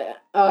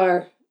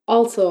are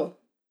also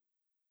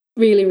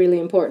really, really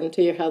important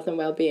to your health and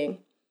well-being.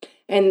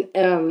 And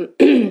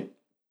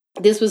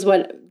this was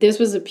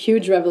a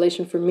huge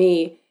revelation for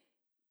me,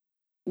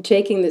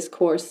 taking this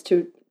course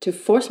to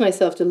force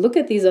myself to look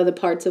at these other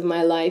parts of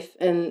my life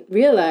and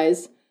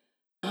realize,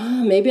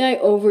 maybe I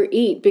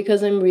overeat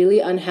because I'm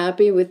really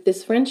unhappy with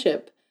this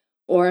friendship,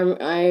 or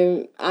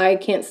I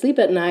can't sleep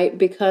at night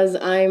because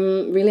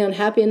I'm really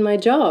unhappy in my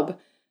job.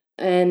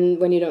 And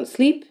when you don't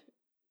sleep,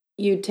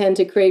 you tend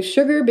to crave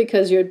sugar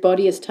because your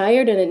body is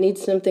tired and it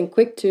needs something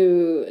quick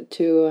to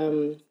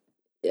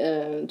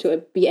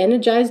be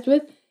energized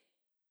with.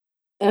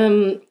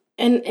 And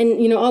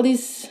all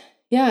these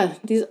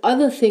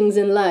other things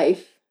in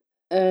life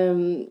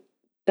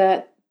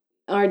that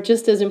are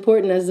just as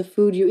important as the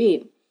food you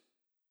eat.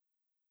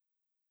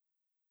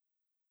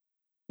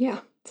 Yeah.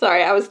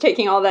 Sorry, I was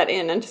taking all that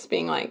in and just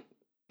being like,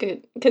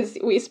 good, because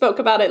we spoke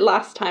about it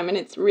last time, and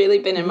it's really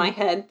been in my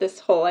head,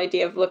 this whole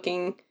idea of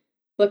looking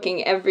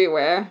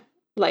everywhere,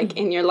 like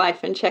in your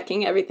life, and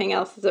checking everything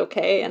else is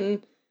okay.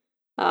 And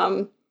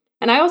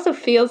I also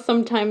feel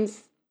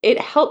sometimes it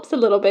helps a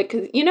little bit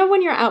because,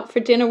 when you're out for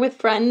dinner with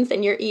friends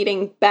and you're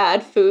eating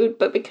bad food,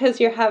 but because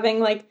you're having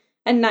like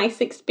a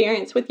nice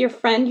experience with your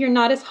friend, you're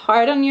not as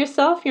hard on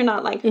yourself. You're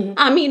not like,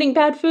 I'm eating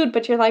bad food,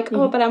 but you're like,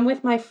 oh, but I'm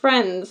with my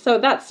friends. So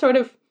that's sort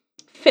of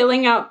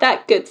filling out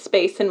that good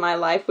space in my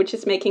life, which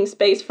is making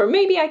space for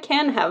maybe I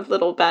can have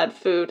little bad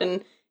food,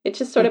 and it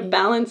just sort of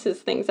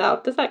balances things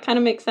out. Does that kind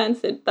of make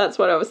sense? That's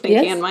what I was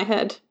thinking in my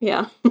head.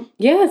 Yeah.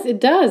 Yes, it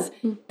does.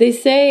 They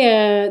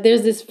say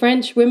there's this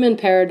French women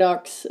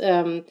paradox,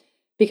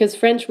 because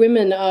French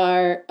women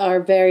are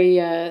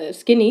very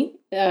skinny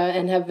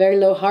and have very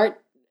low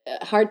heart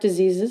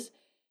diseases,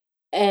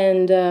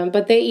 and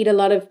but they eat a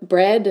lot of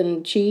bread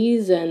and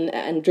cheese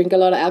and drink a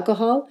lot of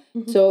alcohol.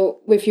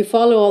 So if you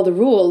follow all the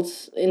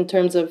rules in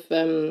terms of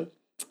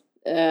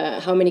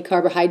how many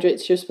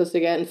carbohydrates you're supposed to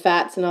get and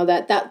fats and all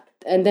that,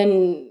 and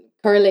then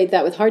correlate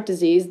that with heart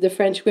disease, the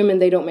French women,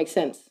 they don't make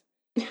sense.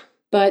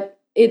 But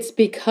it's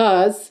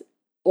because,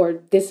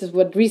 or this is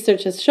what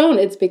research has shown,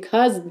 it's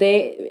because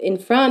in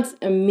France,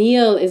 a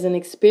meal is an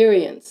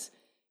experience.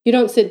 You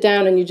don't sit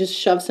down and you just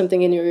shove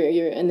something in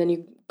your and then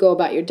you go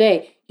about your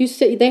day.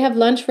 They have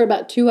lunch for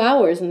about 2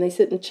 hours and they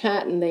sit and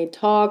chat and they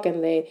talk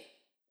and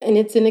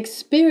it's an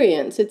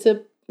experience. It's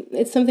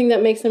something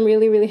that makes them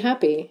really, really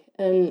happy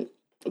and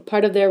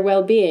part of their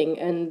well-being.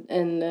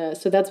 And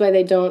so that's why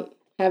they don't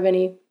have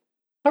any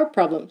heart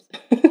problems,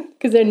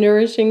 because they're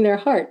nourishing their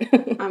heart.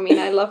 I mean,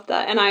 I love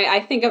that. And I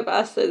think of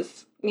us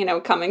as,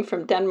 coming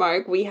from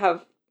Denmark, we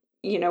have,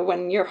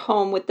 when you're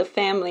home with the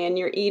family and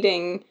you're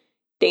eating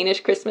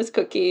Danish Christmas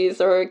cookies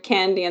or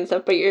candy and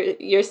stuff, but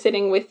you're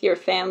sitting with your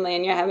family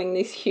and you're having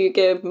these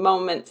hygge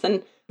moments,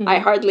 and I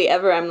hardly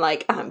ever am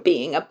like, I'm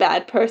being a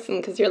bad person,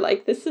 because you're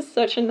like, this is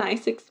such a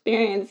nice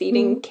experience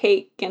eating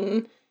cake,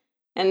 and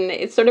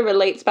it sort of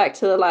relates back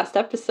to the last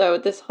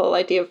episode, this whole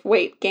idea of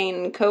weight gain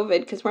and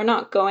COVID, because we're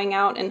not going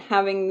out and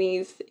having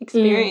these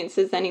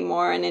experiences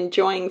anymore and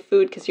enjoying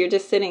food, because you're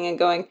just sitting and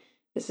going,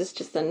 this is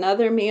just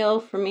another meal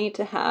for me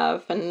to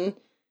have, and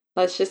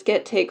let's just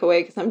get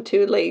takeaway because I'm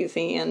too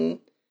lazy. And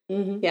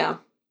yeah,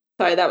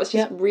 sorry, that was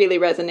just really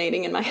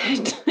resonating in my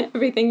head.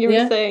 Everything you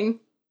were saying.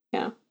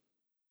 Yeah.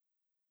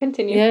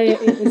 Continue. Yeah,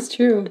 it's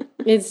true.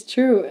 It's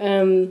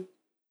true.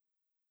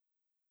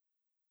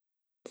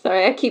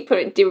 Sorry, I keep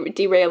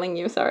derailing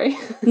you. Sorry.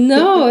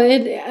 No,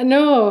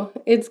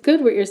 it's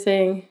good what you're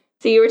saying.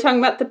 So you were talking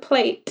about the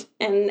plate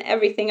and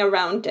everything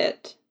around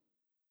it.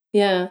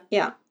 Yeah.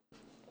 Yeah.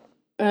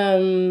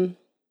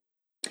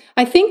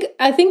 I think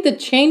the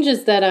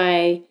changes that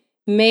I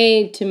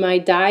made to my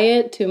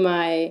diet, to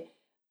my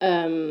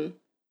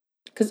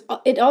because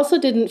it also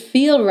didn't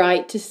feel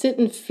right to sit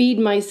and feed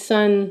my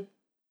son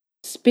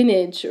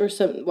spinach or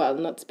something. Well,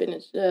 not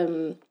spinach.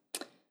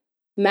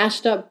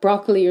 Mashed up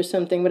broccoli or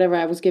something, whatever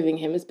I was giving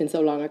him. It's been so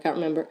long, I can't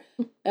remember.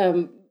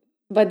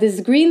 But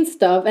this green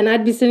stuff, and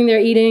I'd be sitting there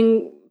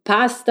eating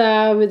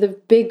pasta with a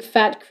big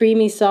fat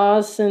creamy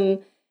sauce,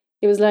 and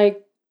it was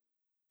like,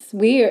 it's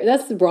weird.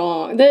 That's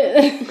wrong.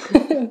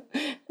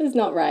 That's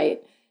not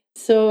right.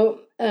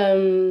 So,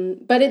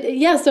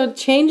 so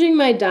changing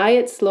my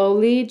diet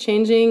slowly,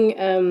 changing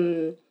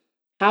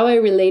how I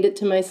related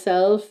to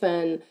myself,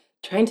 and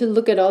trying to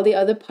look at all the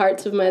other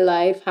parts of my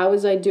life. How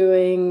was I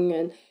doing?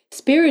 And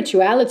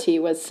spirituality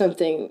was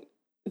something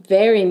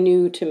very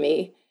new to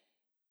me,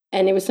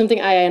 and it was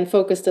something I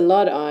focused a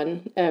lot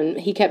on.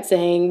 He kept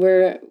saying,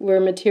 we're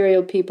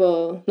material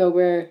people. No,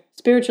 we're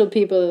spiritual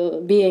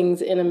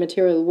beings in a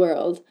material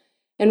world,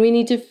 and we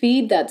need to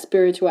feed that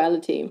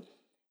spirituality.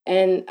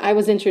 And I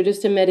was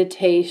introduced to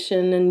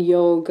meditation and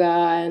yoga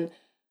and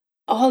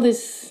all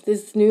this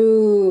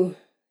new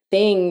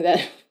thing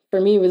that for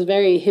me was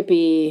very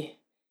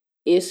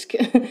hippie-esque,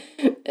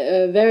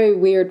 very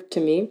weird to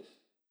me.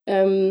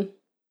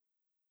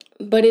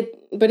 But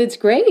it's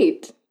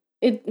great.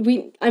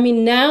 I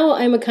mean, now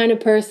I'm a kind of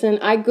person,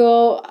 I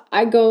go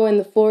in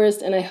the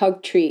forest and I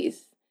hug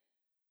trees.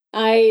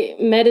 I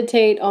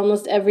meditate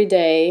almost every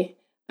day.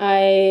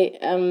 I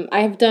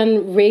have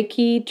done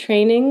Reiki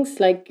trainings,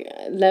 like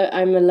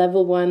I'm a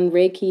level 1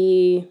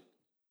 Reiki.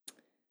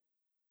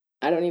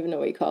 I don't even know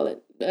what you call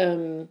it.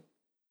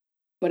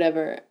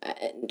 Whatever.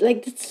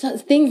 Like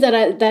things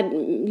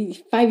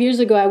that 5 years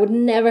ago I would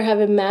never have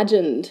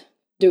imagined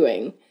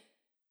doing.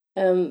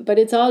 But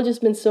it's all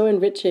just been so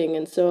enriching,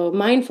 and so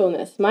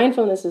mindfulness.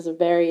 Mindfulness is a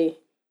very,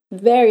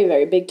 very,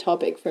 very big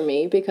topic for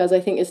me because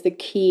I think it's the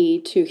key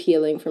to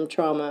healing from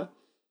trauma.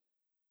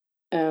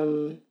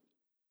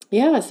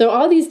 Yeah, so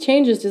all these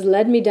changes just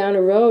led me down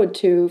a road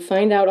to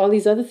find out all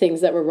these other things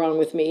that were wrong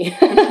with me.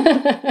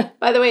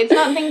 By the way, it's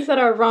not things that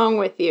are wrong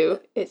with you.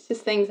 It's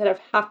just things that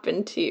have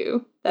happened to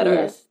you that are...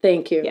 Yes,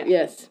 thank you. Yeah.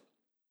 Yes.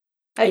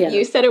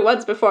 You said it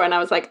once before, and I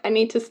was like, I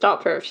need to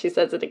stop her if she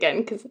says it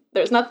again, because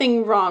there's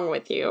nothing wrong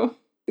with you.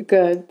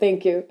 Good,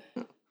 thank you.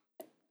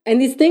 And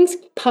these things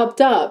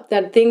popped up,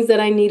 things that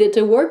I needed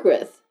to work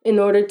with in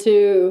order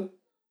to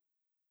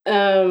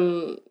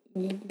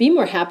be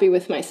more happy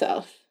with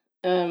myself.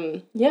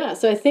 Yeah,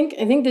 so I think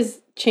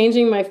this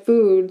changing my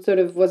food sort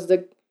of was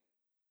the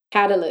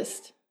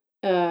catalyst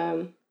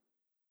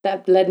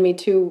that led me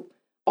to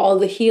all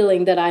the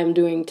healing that I'm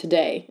doing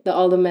today,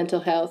 all the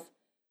mental health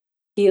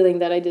healing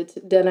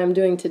that I'm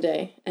doing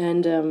today.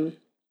 And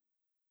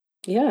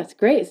yeah, it's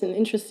great. It's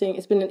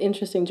been an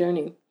interesting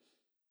journey.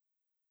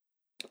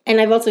 And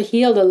I've also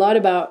healed a lot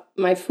about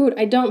my food.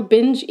 I don't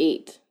binge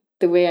eat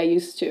the way I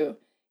used to.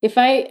 If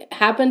I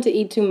happen to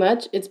eat too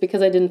much, it's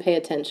because I didn't pay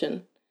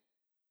attention.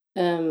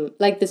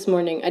 Like this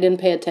morning, I didn't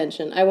pay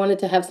attention. I wanted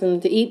to have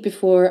something to eat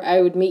before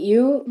I would meet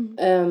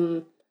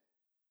you.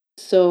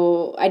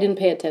 So I didn't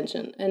pay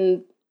attention.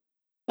 And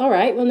all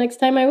right, well, next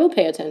time I will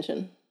pay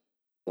attention.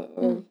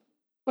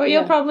 Or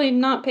you'll probably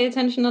not pay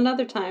attention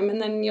another time,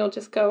 and then you'll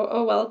just go,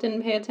 oh, well,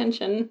 didn't pay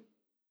attention.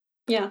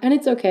 Yeah. And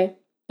it's okay.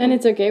 And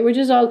it's okay. We're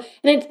just all...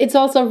 And it's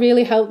also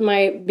really helped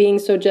my being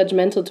so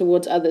judgmental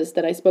towards others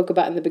that I spoke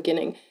about in the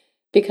beginning.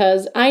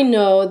 Because I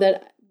know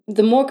that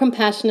the more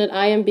compassionate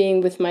I am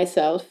being with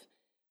myself,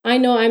 I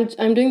know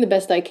I'm doing the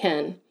best I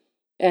can.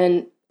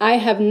 And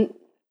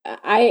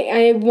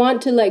I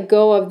want to let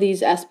go of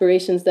these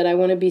aspirations that I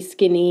want to be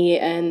skinny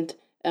and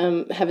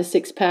have a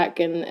six-pack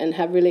and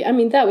have really... I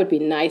mean, that would be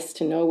nice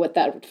to know what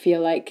that would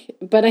feel like.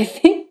 But I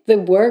think the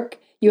work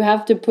you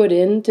have to put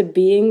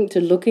into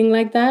looking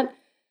like that,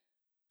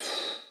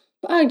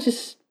 I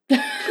just...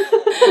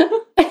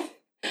 it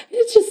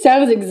just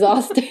sounds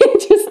exhausting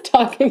just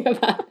talking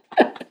about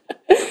it.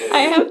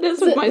 I have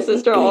this with my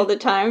sister all the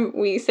time.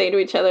 We say to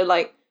each other,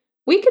 like,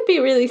 we could be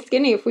really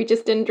skinny if we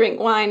just didn't drink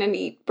wine and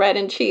eat bread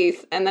and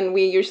cheese. And then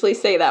we usually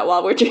say that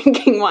while we're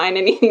drinking wine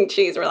and eating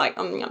cheese. We're like,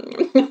 yum,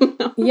 yum,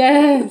 yum.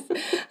 Yes.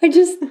 I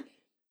just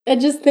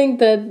think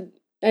that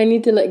I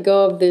need to let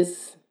go of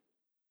this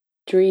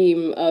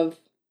dream of,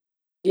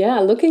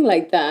 looking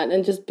like that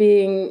and just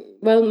being,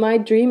 well, my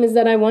dream is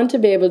that I want to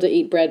be able to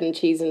eat bread and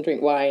cheese and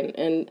drink wine,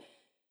 and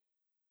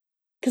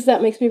because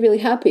that makes me really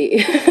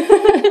happy.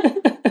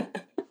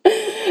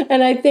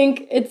 And I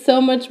think it's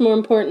so much more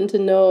important to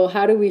know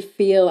how do we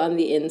feel on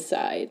the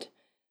inside,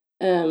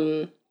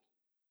 and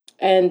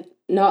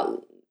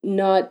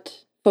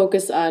not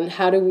focus on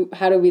how do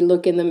we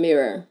look in the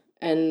mirror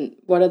and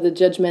what are the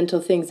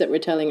judgmental things that we're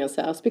telling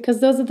ourselves,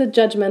 because those are the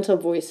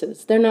judgmental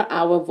voices. They're not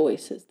our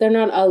voices. They're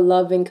not our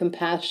loving,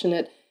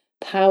 compassionate,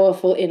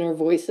 powerful inner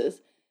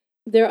voices.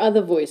 They're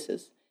other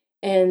voices,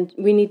 and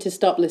we need to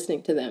stop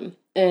listening to them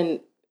and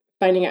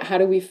finding out how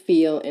do we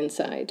feel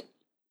inside.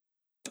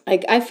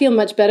 Like, I feel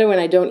much better when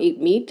I don't eat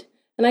meat,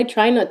 and I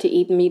try not to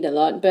eat meat a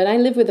lot, but I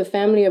live with a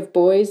family of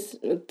boys,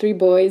 3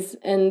 boys,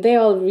 and they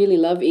all really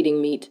love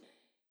eating meat.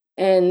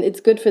 And it's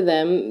good for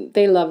them.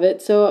 They love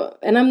it. So,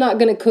 and I'm not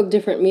going to cook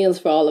different meals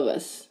for all of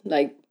us.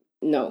 Like,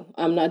 no,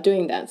 I'm not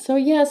doing that. So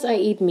yes, I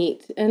eat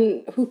meat,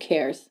 and who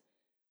cares?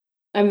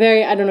 I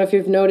don't know if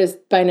you've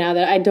noticed by now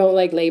that I don't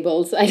like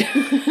labels. I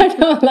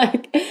don't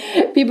like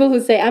people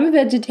who say I'm a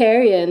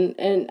vegetarian,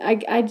 and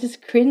I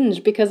just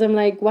cringe because I'm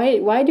like,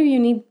 why do you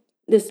need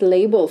this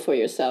label for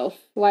yourself?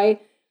 Why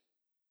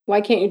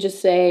can't you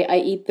just say I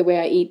eat the way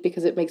I eat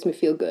because it makes me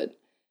feel good?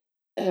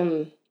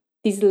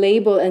 These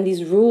label and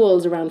these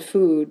rules around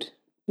food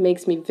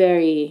makes me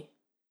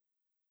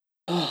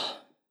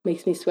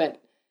makes me sweat.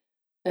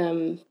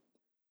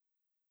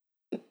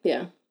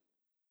 Yeah.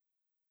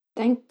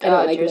 Thank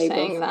God you're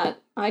saying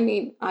that.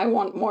 I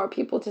want more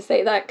people to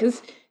say that,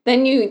 because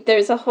then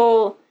there's a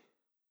whole...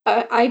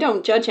 I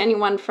don't judge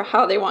anyone for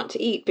how they want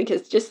to eat,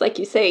 because just like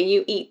you say,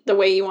 you eat the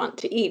way you want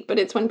to eat. But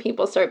it's when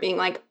people start being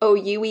like, oh,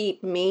 you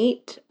eat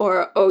meat,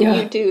 or oh,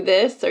 you do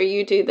this, or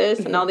you do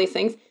this, and all these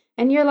things.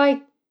 And you're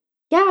like,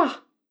 yeah.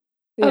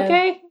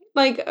 Okay.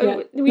 Like,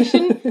 we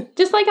shouldn't...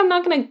 Just like I'm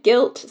not going to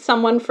guilt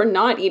someone for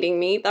not eating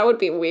meat. That would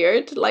be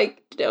weird.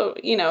 Like, don't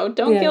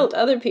guilt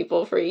other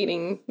people for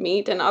eating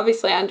meat. And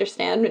obviously I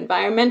understand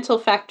environmental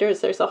factors.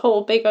 There's a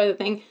whole big other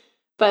thing.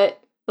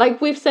 But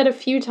like we've said a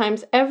few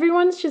times,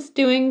 everyone's just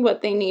doing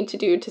what they need to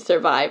do to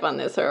survive on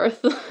this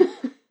earth.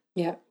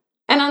 Yeah.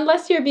 And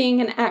unless you're being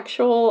an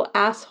actual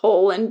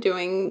asshole and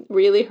doing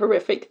really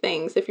horrific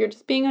things, if you're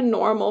just being a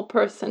normal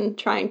person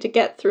trying to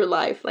get through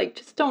life, like,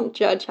 just don't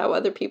judge how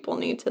other people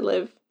need to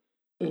live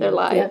their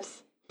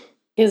lives.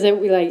 Because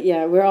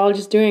we're all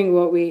just doing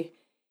what we,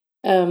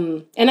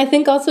 and I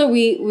think also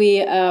we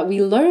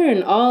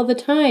learn all the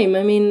time.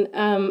 I mean,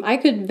 I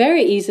could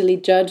very easily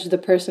judge the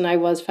person I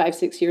was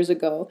 5-6 years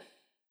ago,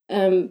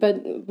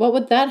 but what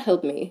would that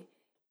help me?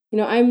 You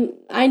know,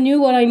 I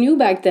knew what I knew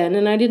back then,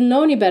 and I didn't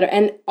know any better.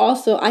 And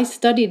also, I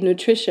studied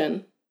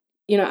nutrition.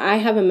 You know, I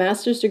have a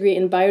master's degree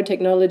in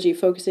biotechnology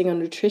focusing on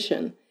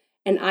nutrition,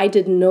 and I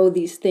didn't know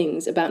these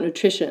things about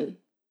nutrition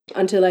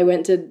until I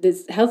went to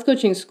this health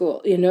coaching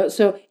school. You know,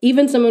 so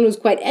even someone who's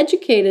quite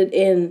educated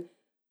in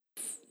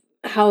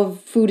how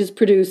food is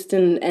produced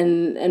and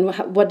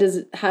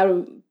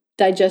how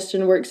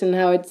digestion works and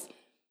how it's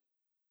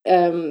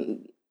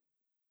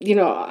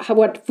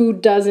what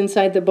food does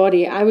inside the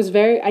body. I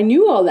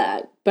knew all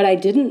that, but I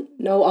didn't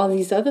know all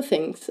these other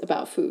things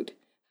about food.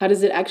 How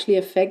does it actually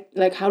affect,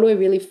 like, how do I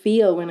really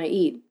feel when I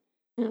eat?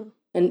 Yeah.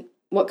 And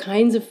what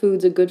kinds of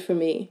foods are good for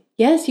me?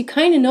 Yes, you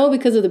kind of know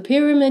because of the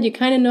pyramid. You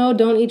kind of know,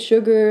 don't eat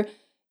sugar,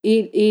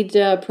 eat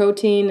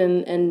protein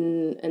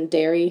and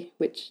dairy,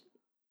 which,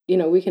 you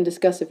know, we can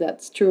discuss if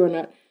that's true or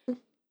not.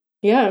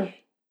 Yeah.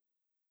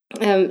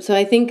 So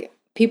I think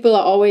people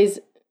are always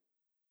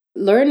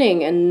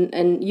learning,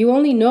 and you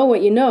only know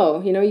what you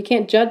know. You know, you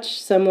can't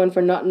judge someone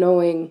for not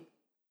knowing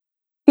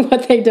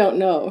what they don't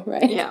know,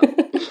 right? Yeah.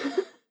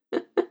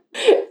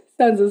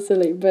 Sounds so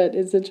silly, but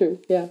it's the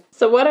truth. Yeah.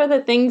 So what are the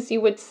things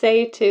you would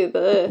say to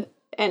the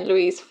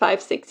Anne-Louise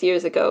 5-6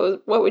 years ago?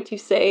 What would you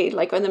say,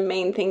 like, are the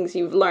main things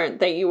you've learned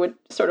that you would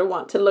sort of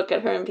want to look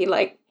at her and be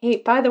like, hey,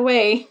 by the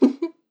way,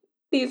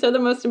 these are the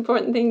most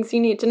important things you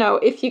need to know,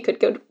 if you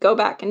could go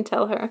back and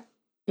tell her?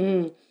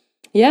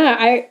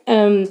 Yeah,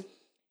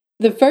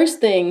 the first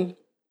thing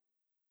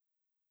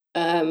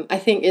I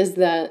think is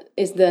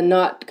the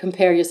not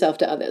compare yourself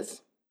to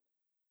others.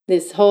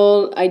 This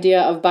whole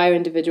idea of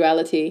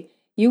bioindividuality.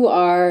 You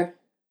are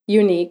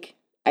unique.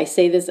 I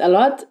say this a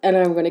lot, and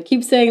I'm going to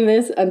keep saying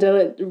this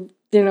until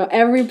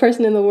every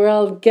person in the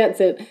world gets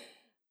it.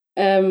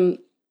 You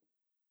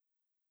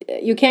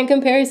can't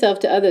compare yourself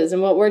to others,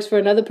 and what works for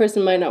another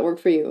person might not work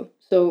for you.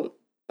 So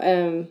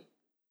find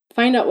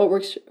out what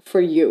works for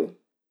you.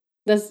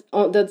 That's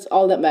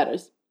all that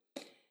matters.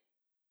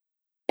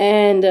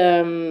 And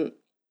the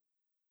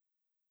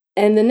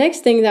next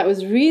thing that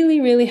was really,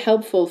 really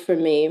helpful for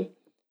me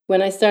when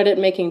I started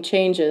making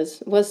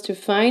changes was to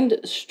find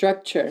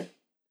structure.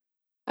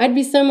 I'd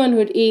be someone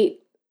who'd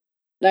eat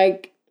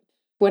like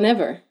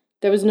whenever.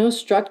 There was no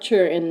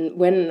structure in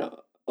when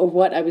or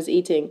what I was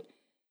eating.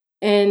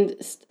 And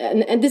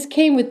this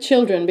came with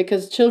children,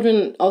 because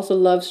children also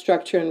love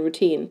structure and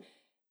routine.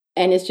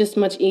 And it's just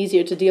much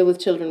easier to deal with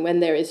children when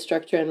there is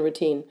structure and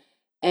routine.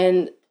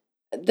 And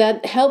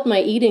that helped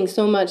my eating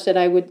so much that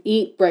I would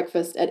eat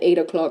breakfast at 8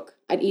 o'clock.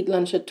 I'd eat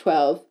lunch at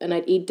 12, and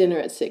I'd eat dinner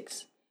at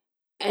 6.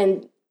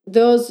 And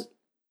those,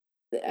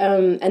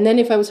 and then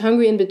if I was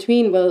hungry in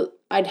between, well,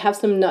 I'd have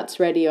some nuts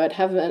ready, or I'd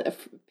have a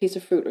piece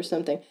of fruit or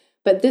something.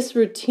 But this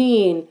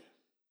routine,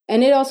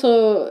 and it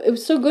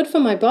was so good for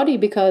my body,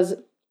 because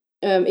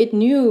it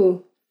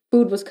knew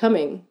food was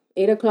coming.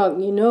 8 o'clock,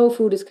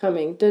 food is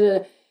coming.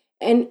 Da-da.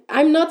 And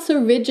I'm not so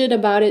rigid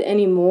about it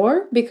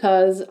anymore,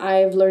 because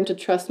I've learned to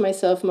trust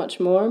myself much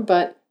more.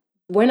 But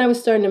when I was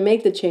starting to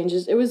make the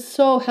changes, it was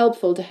so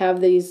helpful to have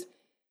these.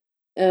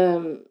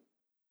 I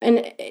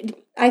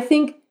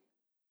think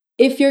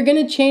if you're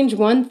going to change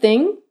one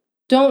thing,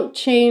 don't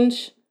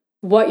change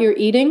what you're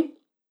eating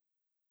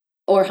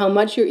or how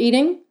much you're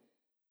eating,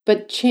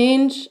 but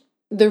change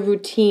the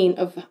routine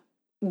of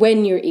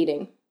when you're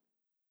eating.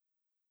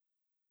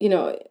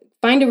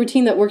 Find a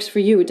routine that works for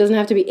you. It doesn't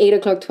have to be 8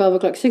 o'clock, 12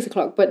 o'clock, 6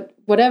 o'clock, but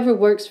whatever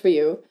works for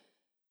you.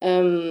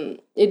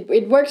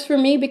 It works for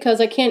me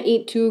because I can't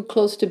eat too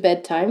close to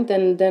bedtime.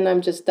 Then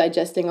I'm just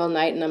digesting all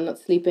night and I'm not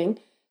sleeping.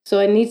 So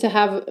I need to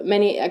have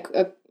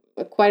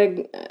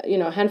quite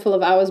a handful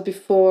of hours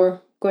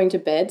before going to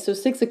bed. So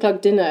 6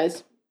 o'clock dinner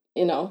is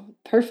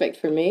perfect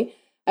for me.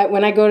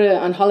 When I go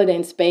on holiday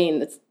in Spain,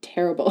 that's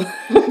terrible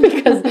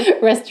because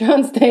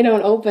restaurants, they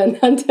don't open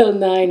until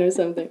 9 or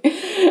something,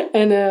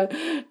 and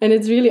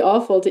it's really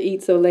awful to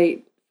eat so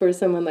late for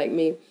someone like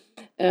me.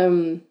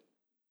 So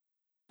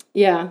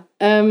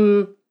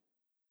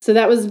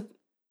that was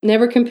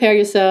never compare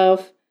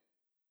yourself,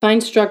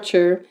 find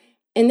structure,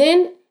 and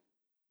then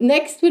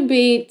next would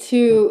be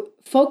to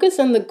focus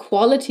on the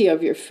quality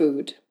of your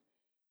food.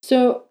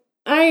 So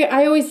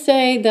I always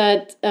say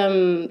that,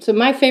 so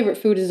my favorite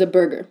food is a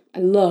burger. I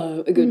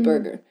love a good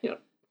burger. Yeah.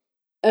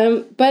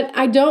 But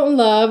I don't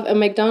love a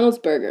McDonald's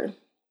burger.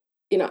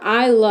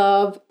 I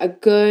love a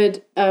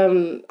good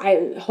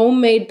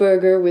homemade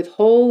burger with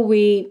whole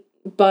wheat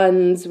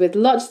buns, with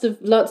lots of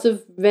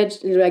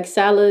like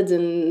salads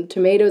and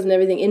tomatoes and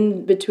everything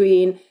in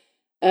between.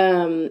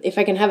 If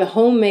I can have a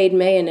homemade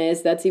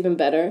mayonnaise, that's even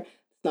better.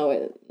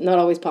 not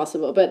always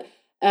possible. But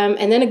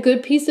and then a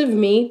good piece of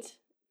meat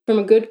from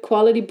a good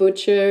quality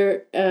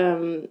butcher.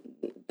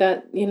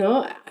 That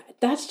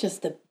that's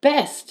just the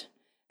best.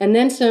 And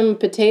then some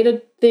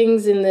potato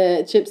things in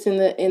the chips in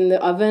the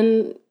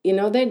oven.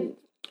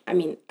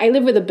 I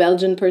live with a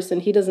Belgian person.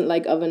 He doesn't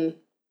like oven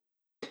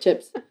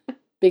chips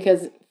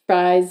because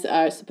fries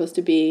are supposed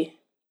to be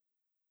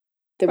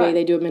the way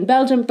they do them in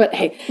Belgium. But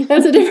hey,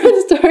 that's a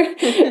different story.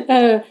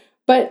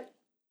 But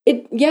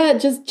it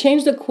just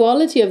changed the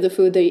quality of the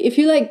food. If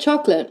you like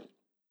chocolate,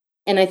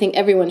 and I think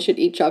everyone should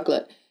eat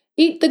chocolate,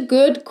 eat the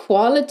good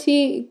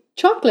quality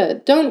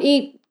chocolate. Don't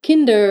eat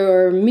Kinder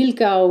or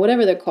Milka or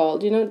whatever they're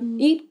called.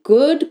 Eat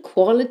good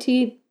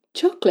quality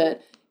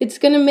chocolate. It's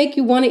going to make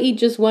you want to eat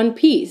just one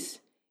piece.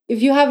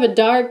 If you have a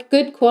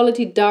good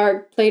quality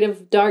dark plate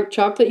of dark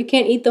chocolate, you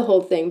can't eat the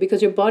whole thing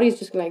because your body's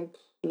just like,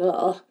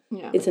 ugh,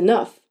 it's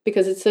enough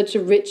because it's such a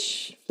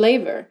rich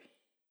flavor.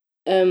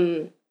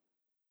 And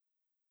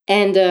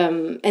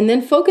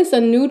then focus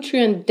on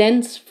nutrient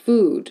dense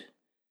food.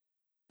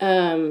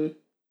 If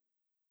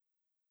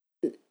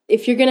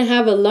you're going to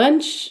have a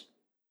lunch,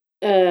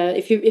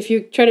 if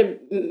you try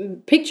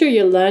to picture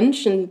your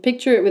lunch and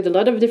picture it with a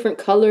lot of different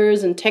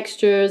colors and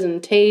textures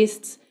and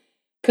tastes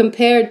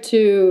compared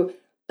to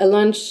a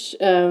lunch,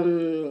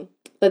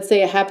 let's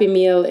say a Happy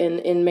Meal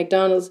in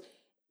McDonald's,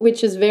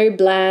 which is very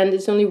bland.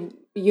 It's only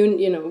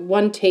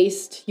one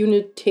taste,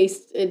 unit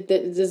taste.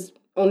 There's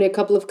only a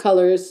couple of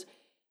colors,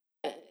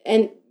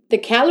 and the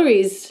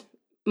calories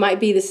might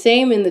be the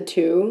same in the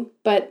two,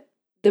 but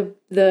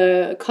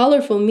the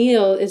colorful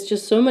meal is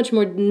just so much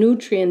more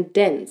nutrient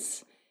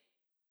dense.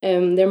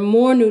 There are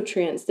more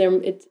nutrients.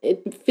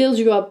 It fills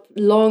you up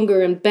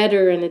longer and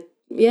better, and it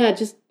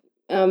just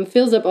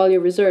fills up all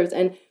your reserves.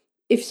 And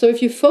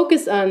if you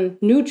focus on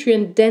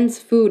nutrient dense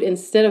food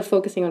instead of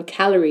focusing on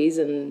calories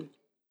and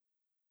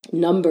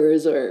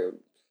numbers, or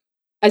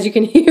as you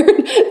can hear,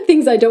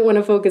 things I don't want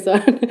to focus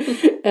on,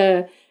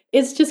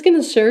 it's just going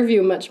to serve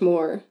you much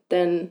more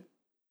than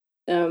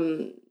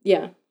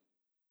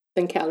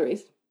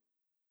calories.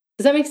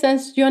 Does that make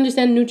sense? Do you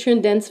understand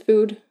nutrient dense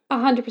food?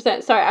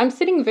 100%. Sorry, I'm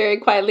sitting very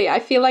quietly. I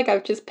feel like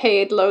I've just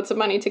paid loads of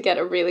money to get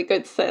a really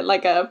good set,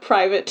 like a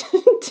private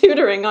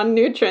tutoring on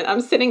nutrient.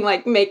 I'm sitting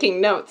like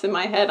making notes in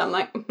my head. I'm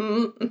like,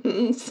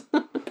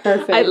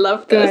 Perfect. I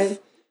love this. Good.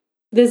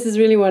 This is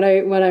really what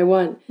I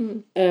want.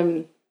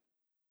 And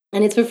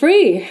it's for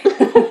free.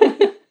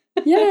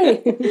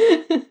 Yay.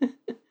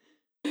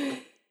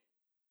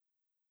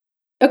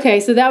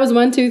 Okay, so that was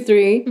 1, 2,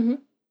 3. Mm-hmm.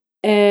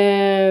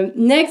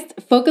 Next,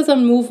 focus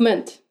on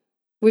movement.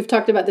 We've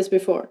talked about this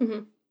before. Mm-hmm.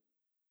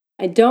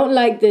 I don't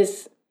like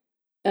this.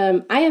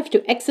 I have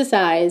to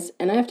exercise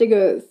and I have to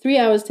go 3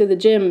 hours to the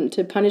gym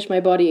to punish my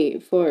body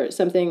for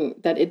something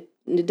that it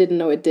didn't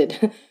know it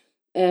did.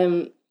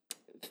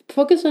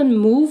 Focus on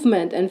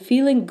movement and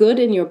feeling good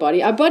in your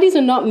body. Our bodies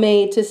are not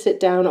made to sit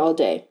down all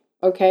day,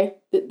 okay?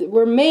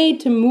 We're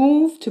made to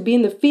move, to be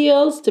in the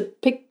fields, to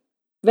pick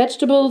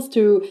vegetables,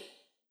 to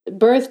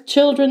birth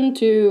children,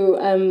 to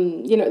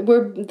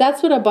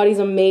that's what our bodies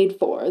are made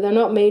for. They're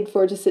not made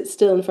for to sit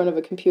still in front of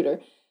a computer.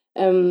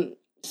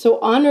 So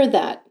honor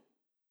that.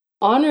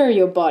 Honor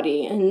your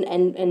body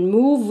and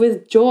move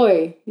with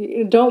joy.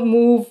 Don't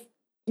move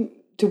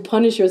to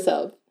punish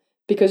yourself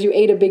because you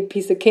ate a big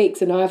piece of cake,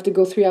 so now I have to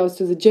go 3 hours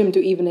to the gym to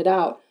even it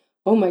out.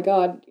 Oh my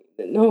God,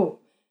 no.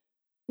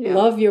 Yeah.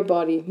 Love your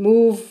body.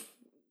 Move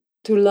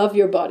to love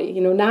your body.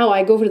 Now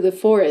I go to the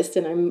forest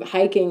and I'm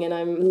hiking and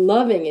I'm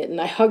loving it and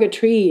I hug a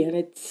tree and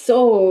it's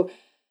so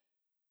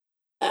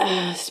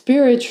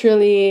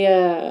spiritually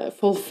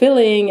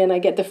fulfilling, and I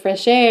get the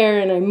fresh air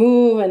and I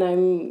move and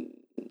I'm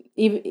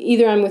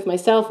either I'm with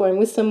myself or I'm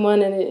with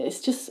someone, and it's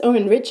just so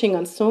enriching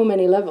on so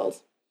many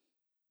levels.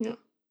 Yeah.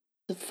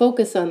 To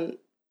focus on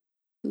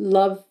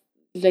love,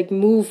 like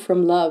move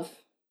from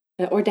love,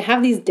 or to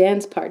have these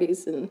dance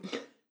parties in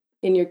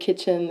your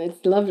kitchen.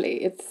 It's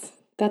lovely.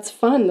 That's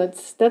fun.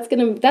 That's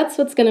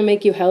what's gonna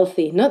make you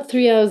healthy. Not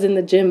 3 hours in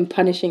the gym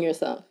punishing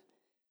yourself.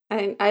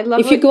 I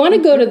love. If you want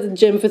to go to the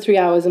gym for 3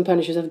 hours and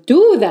punish yourself,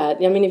 do that.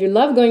 I mean, if you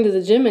love going to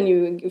the gym and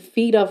you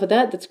feed off of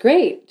that, that's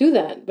great. Do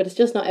that. But it's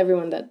just not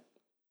everyone that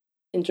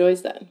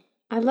enjoys that.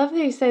 I love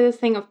that you say this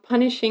thing of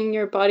punishing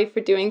your body for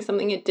doing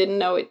something it didn't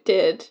know it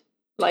did.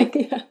 Like,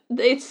 yeah.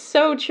 It's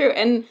so true.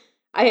 And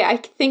I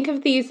think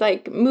of these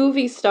like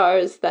movie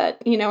stars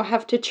that,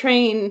 have to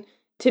train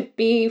to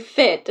be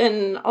fit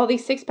and all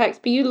these six packs,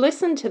 but you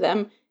listen to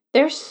them,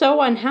 they're so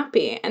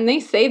unhappy, and they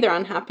say they're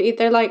unhappy.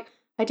 They're like,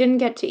 I didn't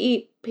get to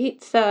eat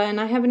pizza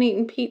and I haven't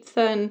eaten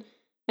pizza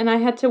and I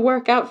had to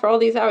work out for all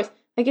these hours.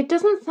 Like, it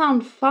doesn't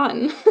sound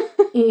fun.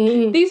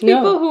 These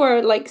people who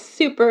are like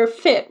super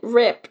fit,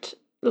 ripped,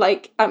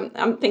 like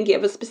I'm thinking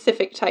of a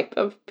specific type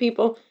of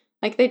people,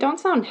 like they don't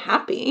sound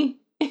happy.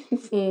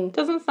 It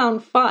doesn't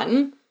sound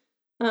fun.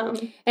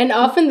 And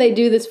often they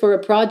do this for a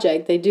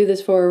project. They do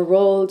this for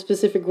a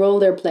specific role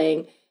they're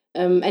playing.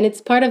 And it's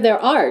part of their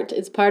art.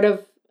 It's part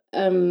of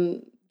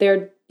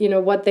their,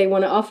 what they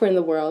want to offer in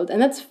the world.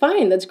 And that's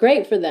fine. That's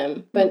great for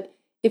them. But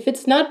if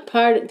it's not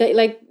part that,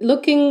 like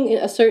looking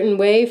a certain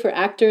way for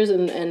actors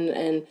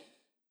and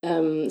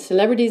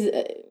celebrities,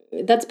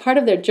 that's part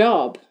of their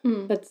job.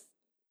 That's,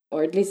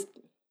 or at least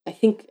I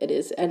think it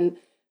is.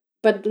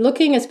 But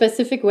looking a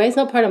specific way is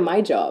not part of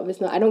my job. It's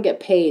not. I don't get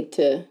paid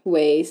to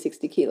weigh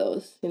 60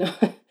 kilos. You know,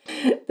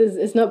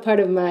 it's not part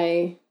of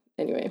my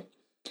anyway.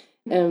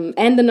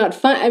 And the not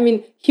fun. I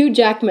mean, Hugh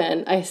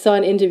Jackman. I saw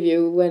an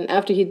interview when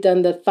after he'd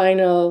done the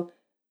final,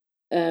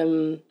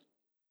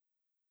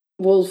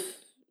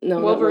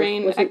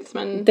 Wolverine,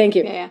 X-Men. Thank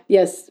you. Yeah.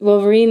 Yes,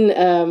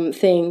 Wolverine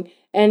thing.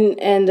 And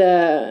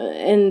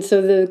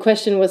so the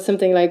question was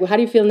something like, well, how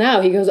do you feel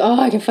now? He goes, oh,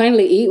 I can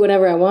finally eat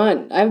whenever I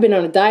want. I've been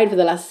on a diet for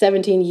the last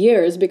 17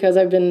 years because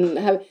I've been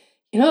having,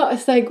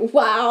 it's like,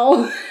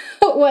 wow,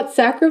 what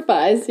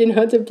sacrifice,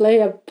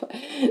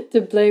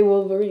 to play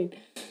Wolverine.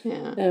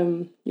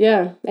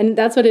 Yeah. And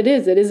that's what it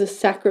is. It is a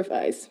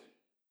sacrifice.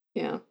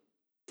 Yeah.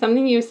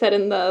 Something you said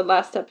in the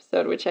last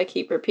episode, which I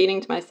keep repeating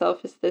to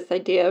myself, is this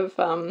idea of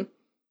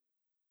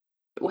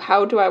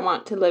how do I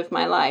want to live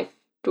my life?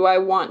 Do I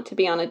want to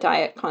be on a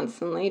diet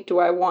constantly? Do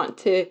I want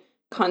to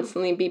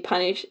constantly be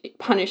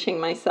punishing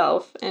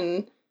myself?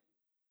 And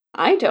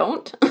I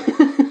don't. Good.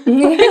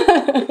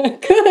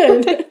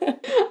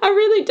 I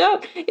really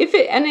don't.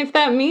 If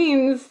that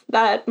means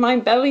that my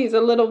belly's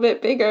a little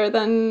bit bigger,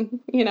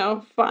 then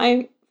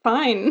fine.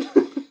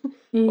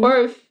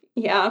 Or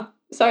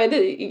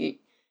sorry,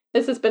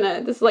 this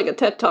is like a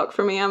TED Talk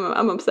for me.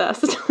 I'm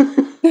obsessed.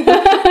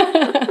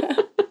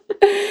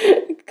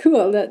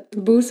 Cool. That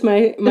boosts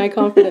my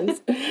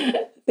confidence.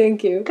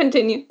 Thank you.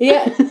 Continue.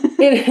 Yeah.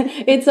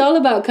 It's all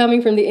about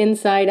coming from the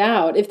inside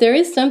out. If there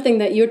is something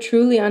that you're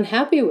truly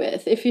unhappy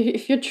with, if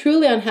you're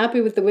truly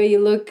unhappy with the way you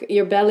look,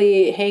 your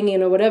belly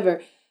hanging or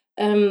whatever,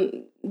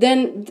 then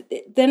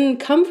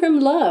come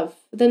from love.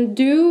 Then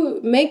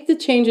make the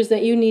changes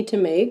that you need to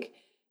make.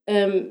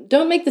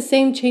 Don't make the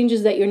same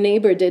changes that your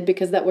neighbor did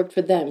because that worked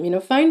for them.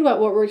 Find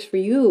what works for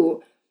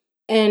you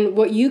and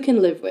what you can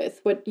live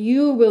with, what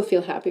you will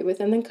feel happy with,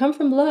 and then come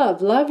from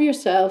love. Love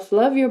yourself,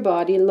 love your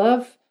body,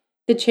 love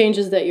the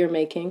changes that you're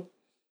making.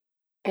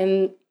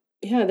 And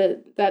yeah,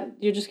 that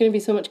you're just going to be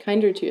so much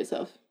kinder to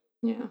yourself.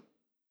 Yeah.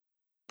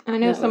 I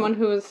know someone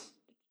who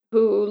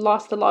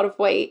lost a lot of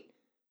weight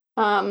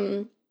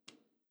for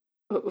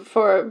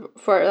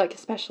like a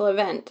special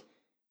event.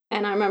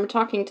 And I remember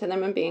talking to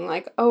them and being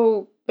like,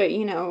 "Oh, but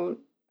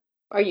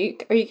are you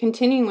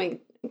continuing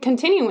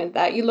with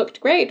that? You looked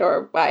great."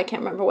 Or I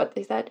can't remember what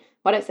I said.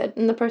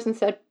 And the person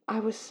said, "I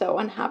was so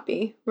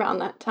unhappy around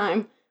that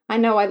time. I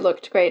know I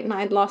looked great and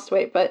I had lost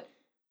weight, but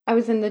I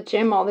was in the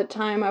gym all the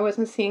time. I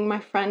wasn't seeing my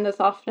friend as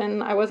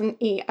often. I was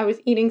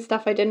eating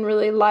stuff I didn't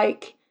really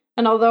like.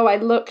 And although I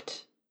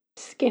looked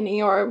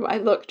skinny or I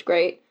looked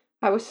great,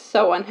 I was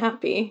so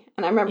unhappy."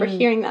 And I remember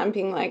hearing that and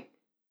being like,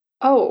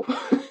 "Oh,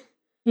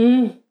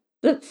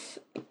 that's,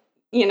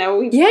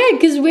 Yeah,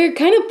 because we're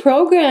kind of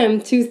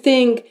programmed to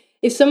think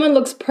if someone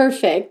looks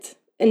perfect,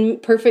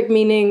 and perfect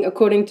meaning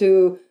according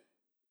to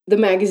the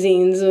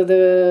magazines or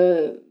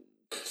the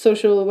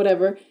social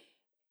whatever,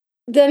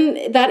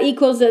 then that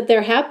equals that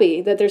they're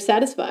happy, that they're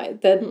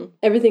satisfied, that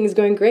everything is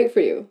going great for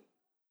you.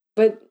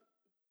 But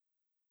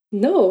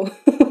no.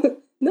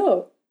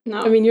 No.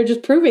 I mean, you're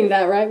just proving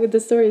that, right, with the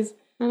stories.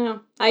 I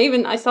know.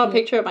 I saw a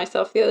picture of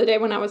myself the other day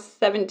when I was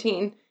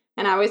 17,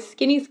 and I was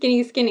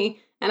skinny,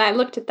 and I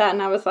looked at that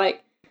and I was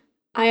like,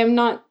 I am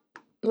not,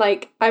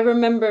 like, I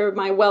remember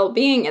my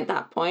well-being at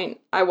that point.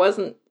 I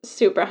wasn't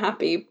super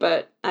happy,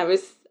 but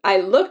I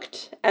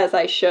looked as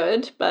I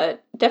should,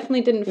 but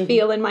definitely didn't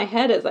feel in my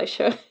head as I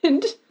should.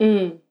 And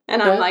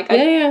I'm like,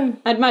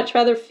 I'd much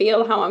rather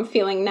feel how I'm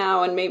feeling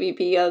now and maybe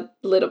be a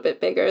little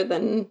bit bigger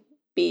than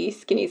be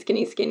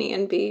skinny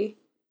and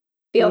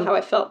feel how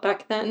I felt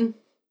back then.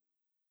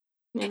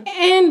 Yeah.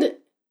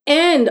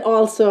 And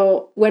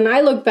also, when I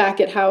look back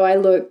at how I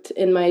looked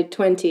in my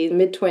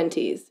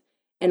mid-20s,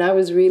 and I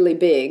was really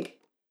big,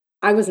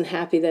 I wasn't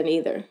happy then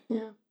either.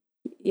 Yeah.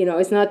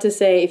 It's not to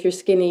say if you're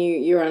skinny,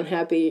 you're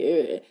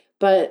unhappy,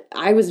 but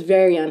I was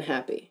very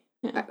unhappy.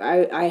 Yeah.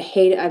 I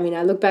hate it. I mean,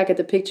 I look back at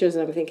the pictures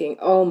and I'm thinking,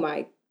 oh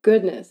my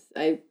goodness,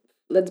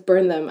 let's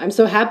burn them. I'm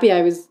so happy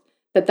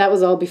that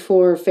was all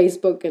before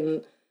Facebook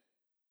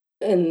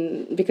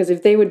and because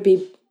if they would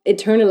be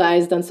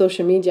eternalized on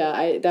social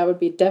media, that would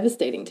be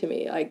devastating to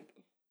me. Like,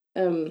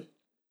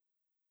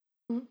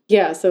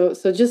 yeah. So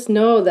just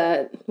know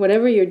that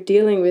whatever you're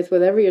dealing with,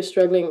 whatever you're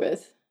struggling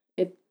with,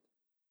 it's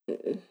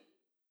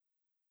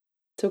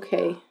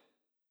okay.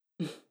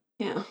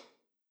 Yeah.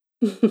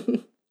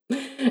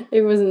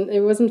 It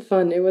wasn't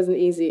fun. It wasn't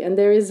easy. And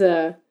there is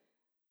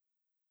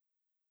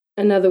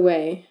another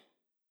way.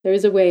 There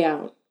is a way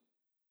out.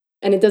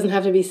 And it doesn't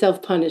have to be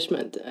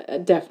self-punishment.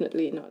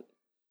 Definitely not.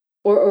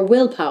 Or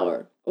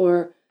willpower,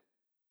 or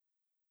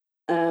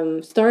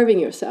starving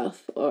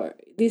yourself, or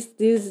these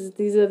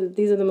are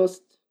the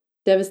most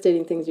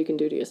devastating things you can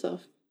do to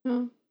yourself.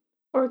 Yeah.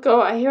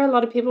 I hear a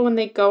lot of people when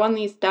they go on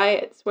these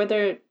diets where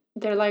they're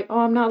like, "Oh,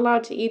 I'm not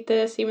allowed to eat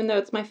this even though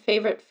it's my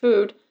favorite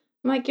food."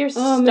 Like, you're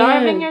Oh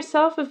starving man.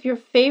 yourself of your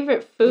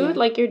favorite food. Yeah.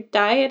 Like, your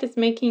diet is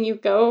making you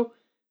go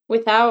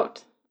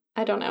without,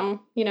 I don't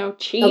know, Okay.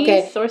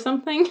 cheese or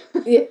something.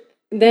 Yeah.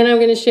 Then I'm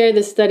going to share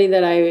the study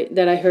that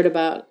I heard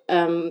about.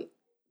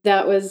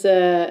 That was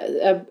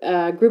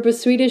a group of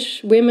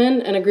Swedish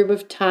women and a group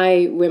of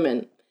Thai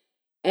women,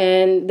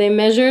 and they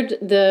measured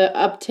the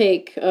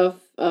uptake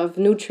of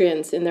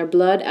nutrients in their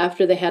blood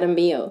after they had a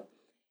meal.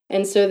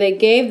 And so they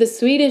gave the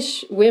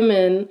Swedish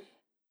women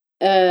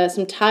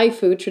some Thai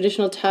food,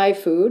 traditional Thai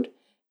food,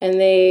 and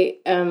they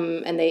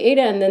ate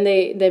it, and then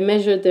they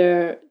measured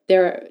their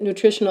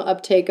nutritional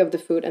uptake of the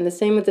food, and the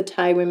same with the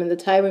Thai women. The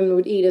Thai women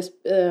would eat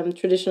a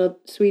traditional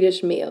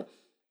Swedish meal,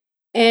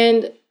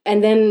 and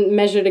then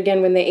measured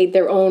again when they ate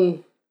their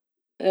own,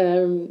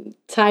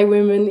 Thai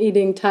women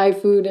eating Thai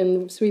food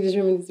and Swedish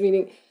women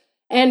eating,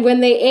 and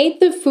when they ate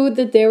the food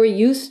that they were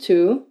used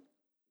to,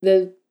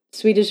 the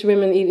Swedish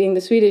women eating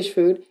the Swedish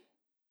food,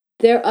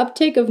 their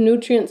uptake of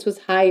nutrients was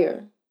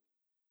higher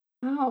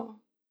Oh.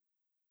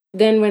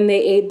 than when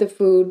they ate the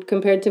food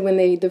compared to when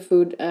they ate the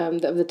food,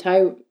 of the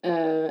Thai,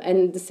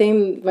 and the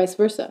same vice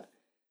versa.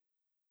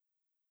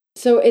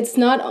 So it's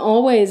not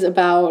always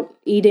about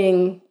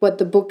eating what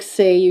the books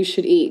say you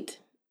should eat,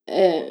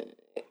 uh,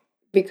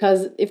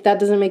 because if that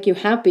doesn't make you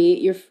happy,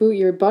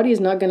 your body is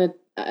not going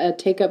to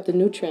take up the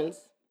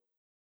nutrients.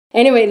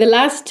 Anyway, the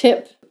last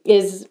tip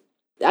is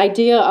the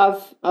idea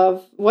of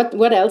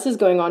what else is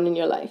going on in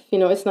your life.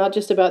 It's not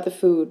just about the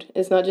food.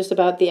 It's not just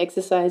about the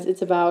exercise.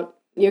 It's about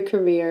your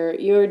career,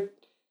 your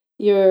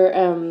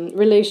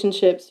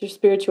relationships, your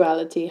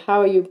spirituality. How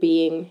are you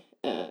being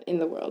in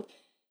the world?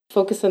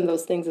 Focus on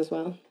those things as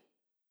well.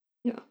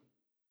 Yeah.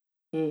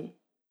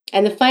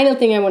 And the final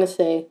thing I want to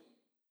say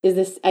is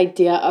this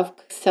idea of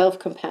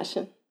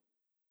self-compassion.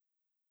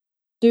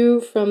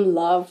 Do from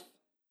love.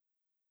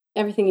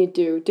 Everything you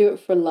do it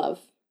for love,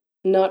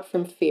 not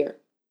from fear.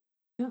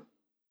 Yeah.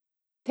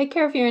 Take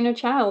care of your inner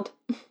child.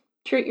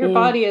 Treat your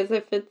body as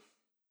if it's,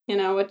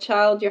 a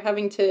child you're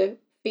having to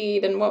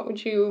feed, and what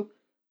would you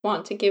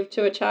want to give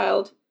to a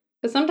child?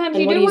 Because sometimes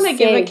And you what do do you want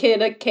to give a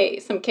say?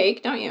 kid some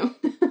cake, don't you?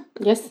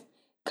 Yes.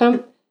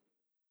 Come.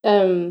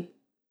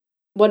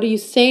 What do you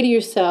say to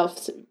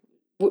yourself?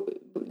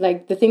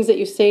 Like the things that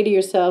you say to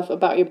yourself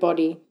about your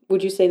body,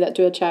 would you say that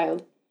to a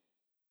child?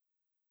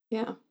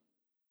 Yeah.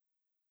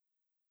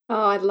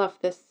 Oh, I love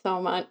this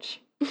so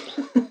much.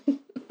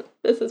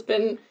 This has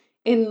been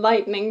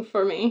enlightening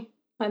for me.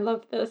 I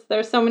love this.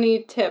 There's so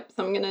many tips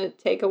I'm going to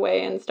take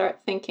away and start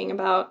thinking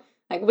about.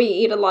 Like, we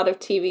eat a lot of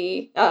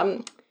TV.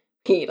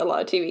 We eat a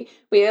lot of TV.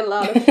 We eat a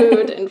lot of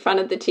food in front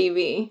of the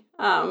TV.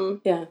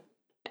 Yeah.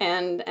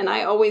 And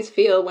I always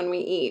feel when we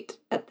eat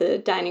at the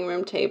dining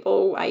room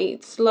table, I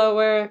eat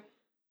slower.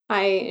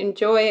 I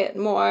enjoy it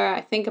more.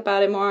 I think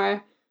about it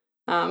more.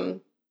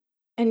 And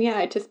yeah,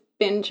 I just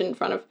binge in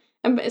front of.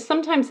 And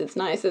sometimes it's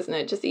nice, isn't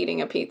it? Just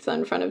eating a pizza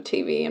in front of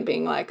TV and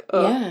being like,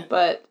 oh, Yeah.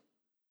 but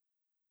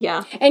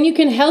yeah. And you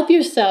can help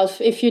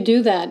yourself if you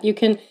do that. You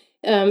can.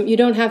 You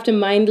don't have to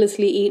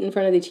mindlessly eat in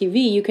front of the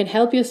TV. You can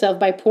help yourself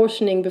by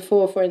portioning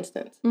before, for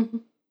instance.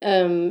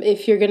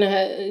 If you're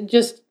gonna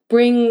just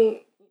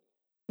bring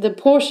the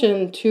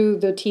portion to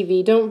the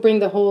TV, don't bring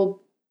the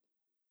whole.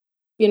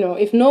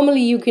 If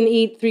normally you can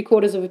eat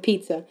 3/4 of a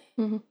pizza,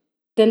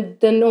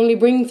 then only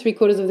bring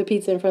 3/4 of the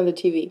pizza in front of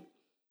the TV.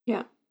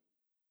 Yeah.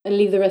 And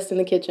leave the rest in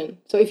the kitchen.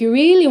 So if you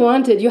really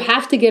want it, you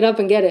have to get up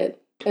and get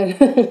it.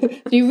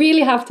 So you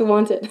really have to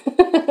want it.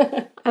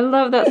 I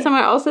love that so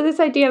much. Also, this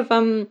idea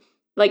of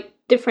like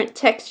different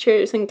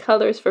textures and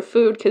colors for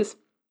food, because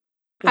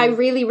I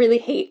really, really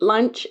hate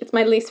lunch. It's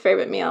my least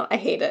favorite meal. I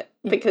hate it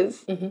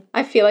because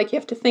I feel like you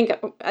have to think.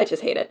 I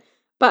just hate it.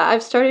 But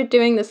I've started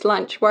doing this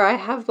lunch where I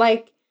have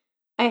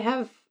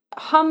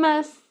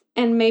hummus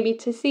and maybe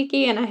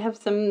tzatziki, and I have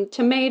some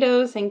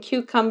tomatoes and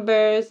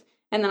cucumbers,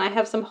 and then I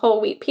have some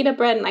whole wheat pita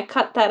bread, and I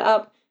cut that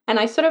up. And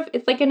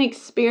it's like an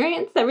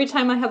experience every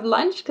time I have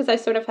lunch, because I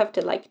sort of have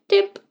to like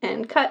dip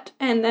and cut,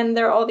 and then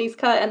there are all these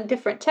cut and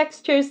different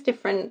textures,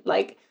 different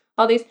like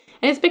all these,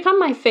 and it's become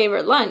my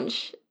favorite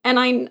lunch. And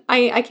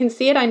I can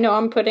see it. I know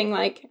I'm putting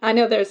I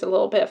know there's a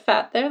little bit of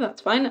fat there.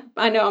 That's fine.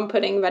 I know I'm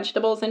putting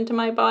vegetables into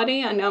my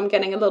body. I know I'm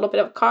getting a little bit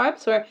of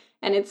carbs,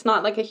 and it's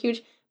not like a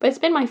huge, but it's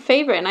been my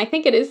favorite. And I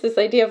think it is this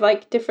idea of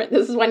like different.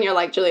 This is when you're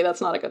like, Julie,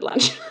 that's not a good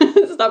lunch.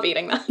 Stop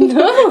eating that.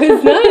 No,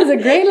 it's not. It's a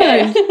great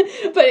lunch.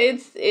 But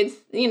it's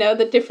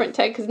the different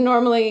type, because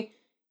normally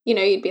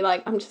you'd be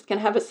like, I'm just going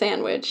to have a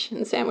sandwich,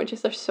 and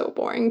sandwiches are so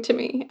boring to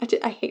me.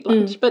 I hate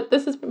lunch, but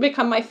this has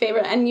become my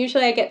favorite. And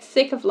usually I get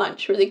sick of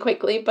lunch really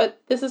quickly,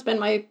 but this has been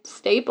my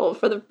staple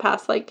for the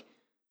past like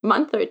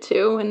month or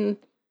two. And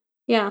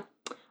yeah,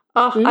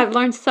 I've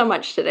learned so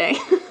much today.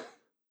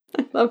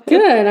 I love it.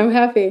 Good, I'm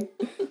happy.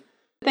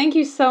 Thank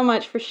you so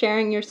much for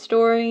sharing your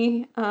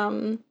story.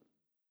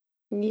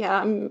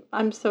 Yeah,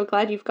 I'm so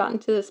glad you've gotten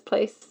to this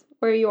place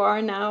where you are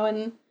now.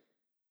 And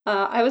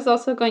I was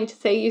also going to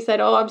say, you said,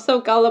 oh, I'm so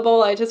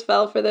gullible, I just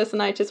fell for this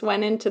and I just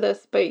went into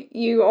this. But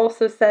you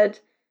also said,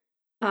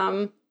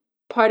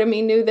 part of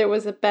me knew there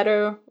was a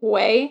better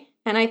way.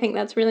 And I think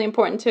that's really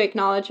important to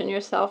acknowledge in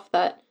yourself,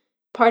 that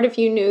part of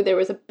you knew there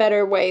was a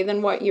better way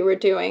than what you were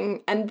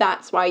doing. And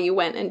that's why you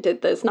went and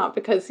did this, not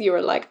because you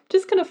were like,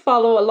 just going to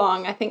follow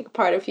along. I think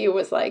part of you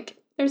was like,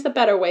 there's a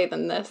better way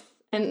than this.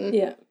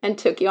 And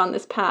took you on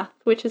this path,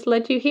 which has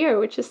led you here,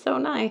 which is so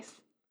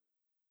nice.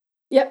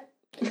 Yep.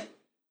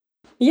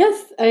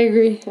 Yes, I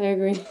agree.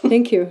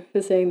 Thank you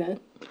for saying that.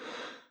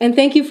 And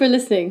thank you for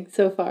listening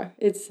so far.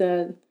 It's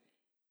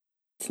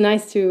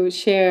nice to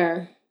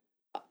share,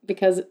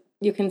 because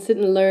you can sit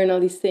and learn all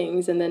these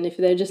things, and then if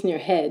they're just in your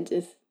head,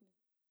 it's a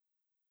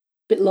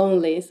bit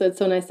lonely. So it's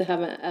so nice to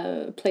have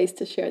a place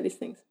to share these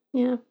things.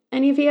 Yeah.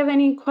 And if you have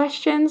any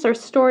questions or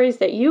stories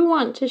that you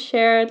want to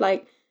share,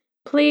 like,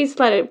 please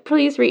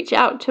reach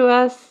out to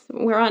us.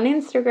 We're on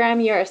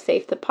Instagram. You are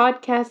Safe the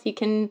Podcast. You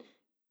can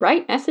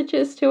write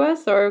messages to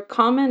us or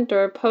comment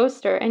or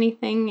post or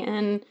anything,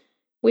 and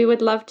we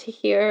would love to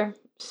hear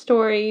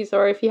stories,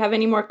 or if you have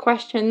any more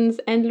questions.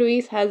 And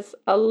Louise has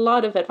a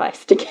lot of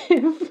advice to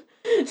give.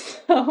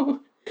 So,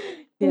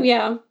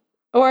 yeah.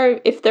 Or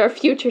if there are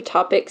future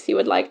topics you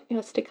would like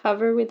us to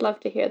cover, we'd love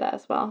to hear that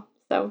as well.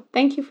 So,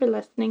 thank you for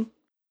listening.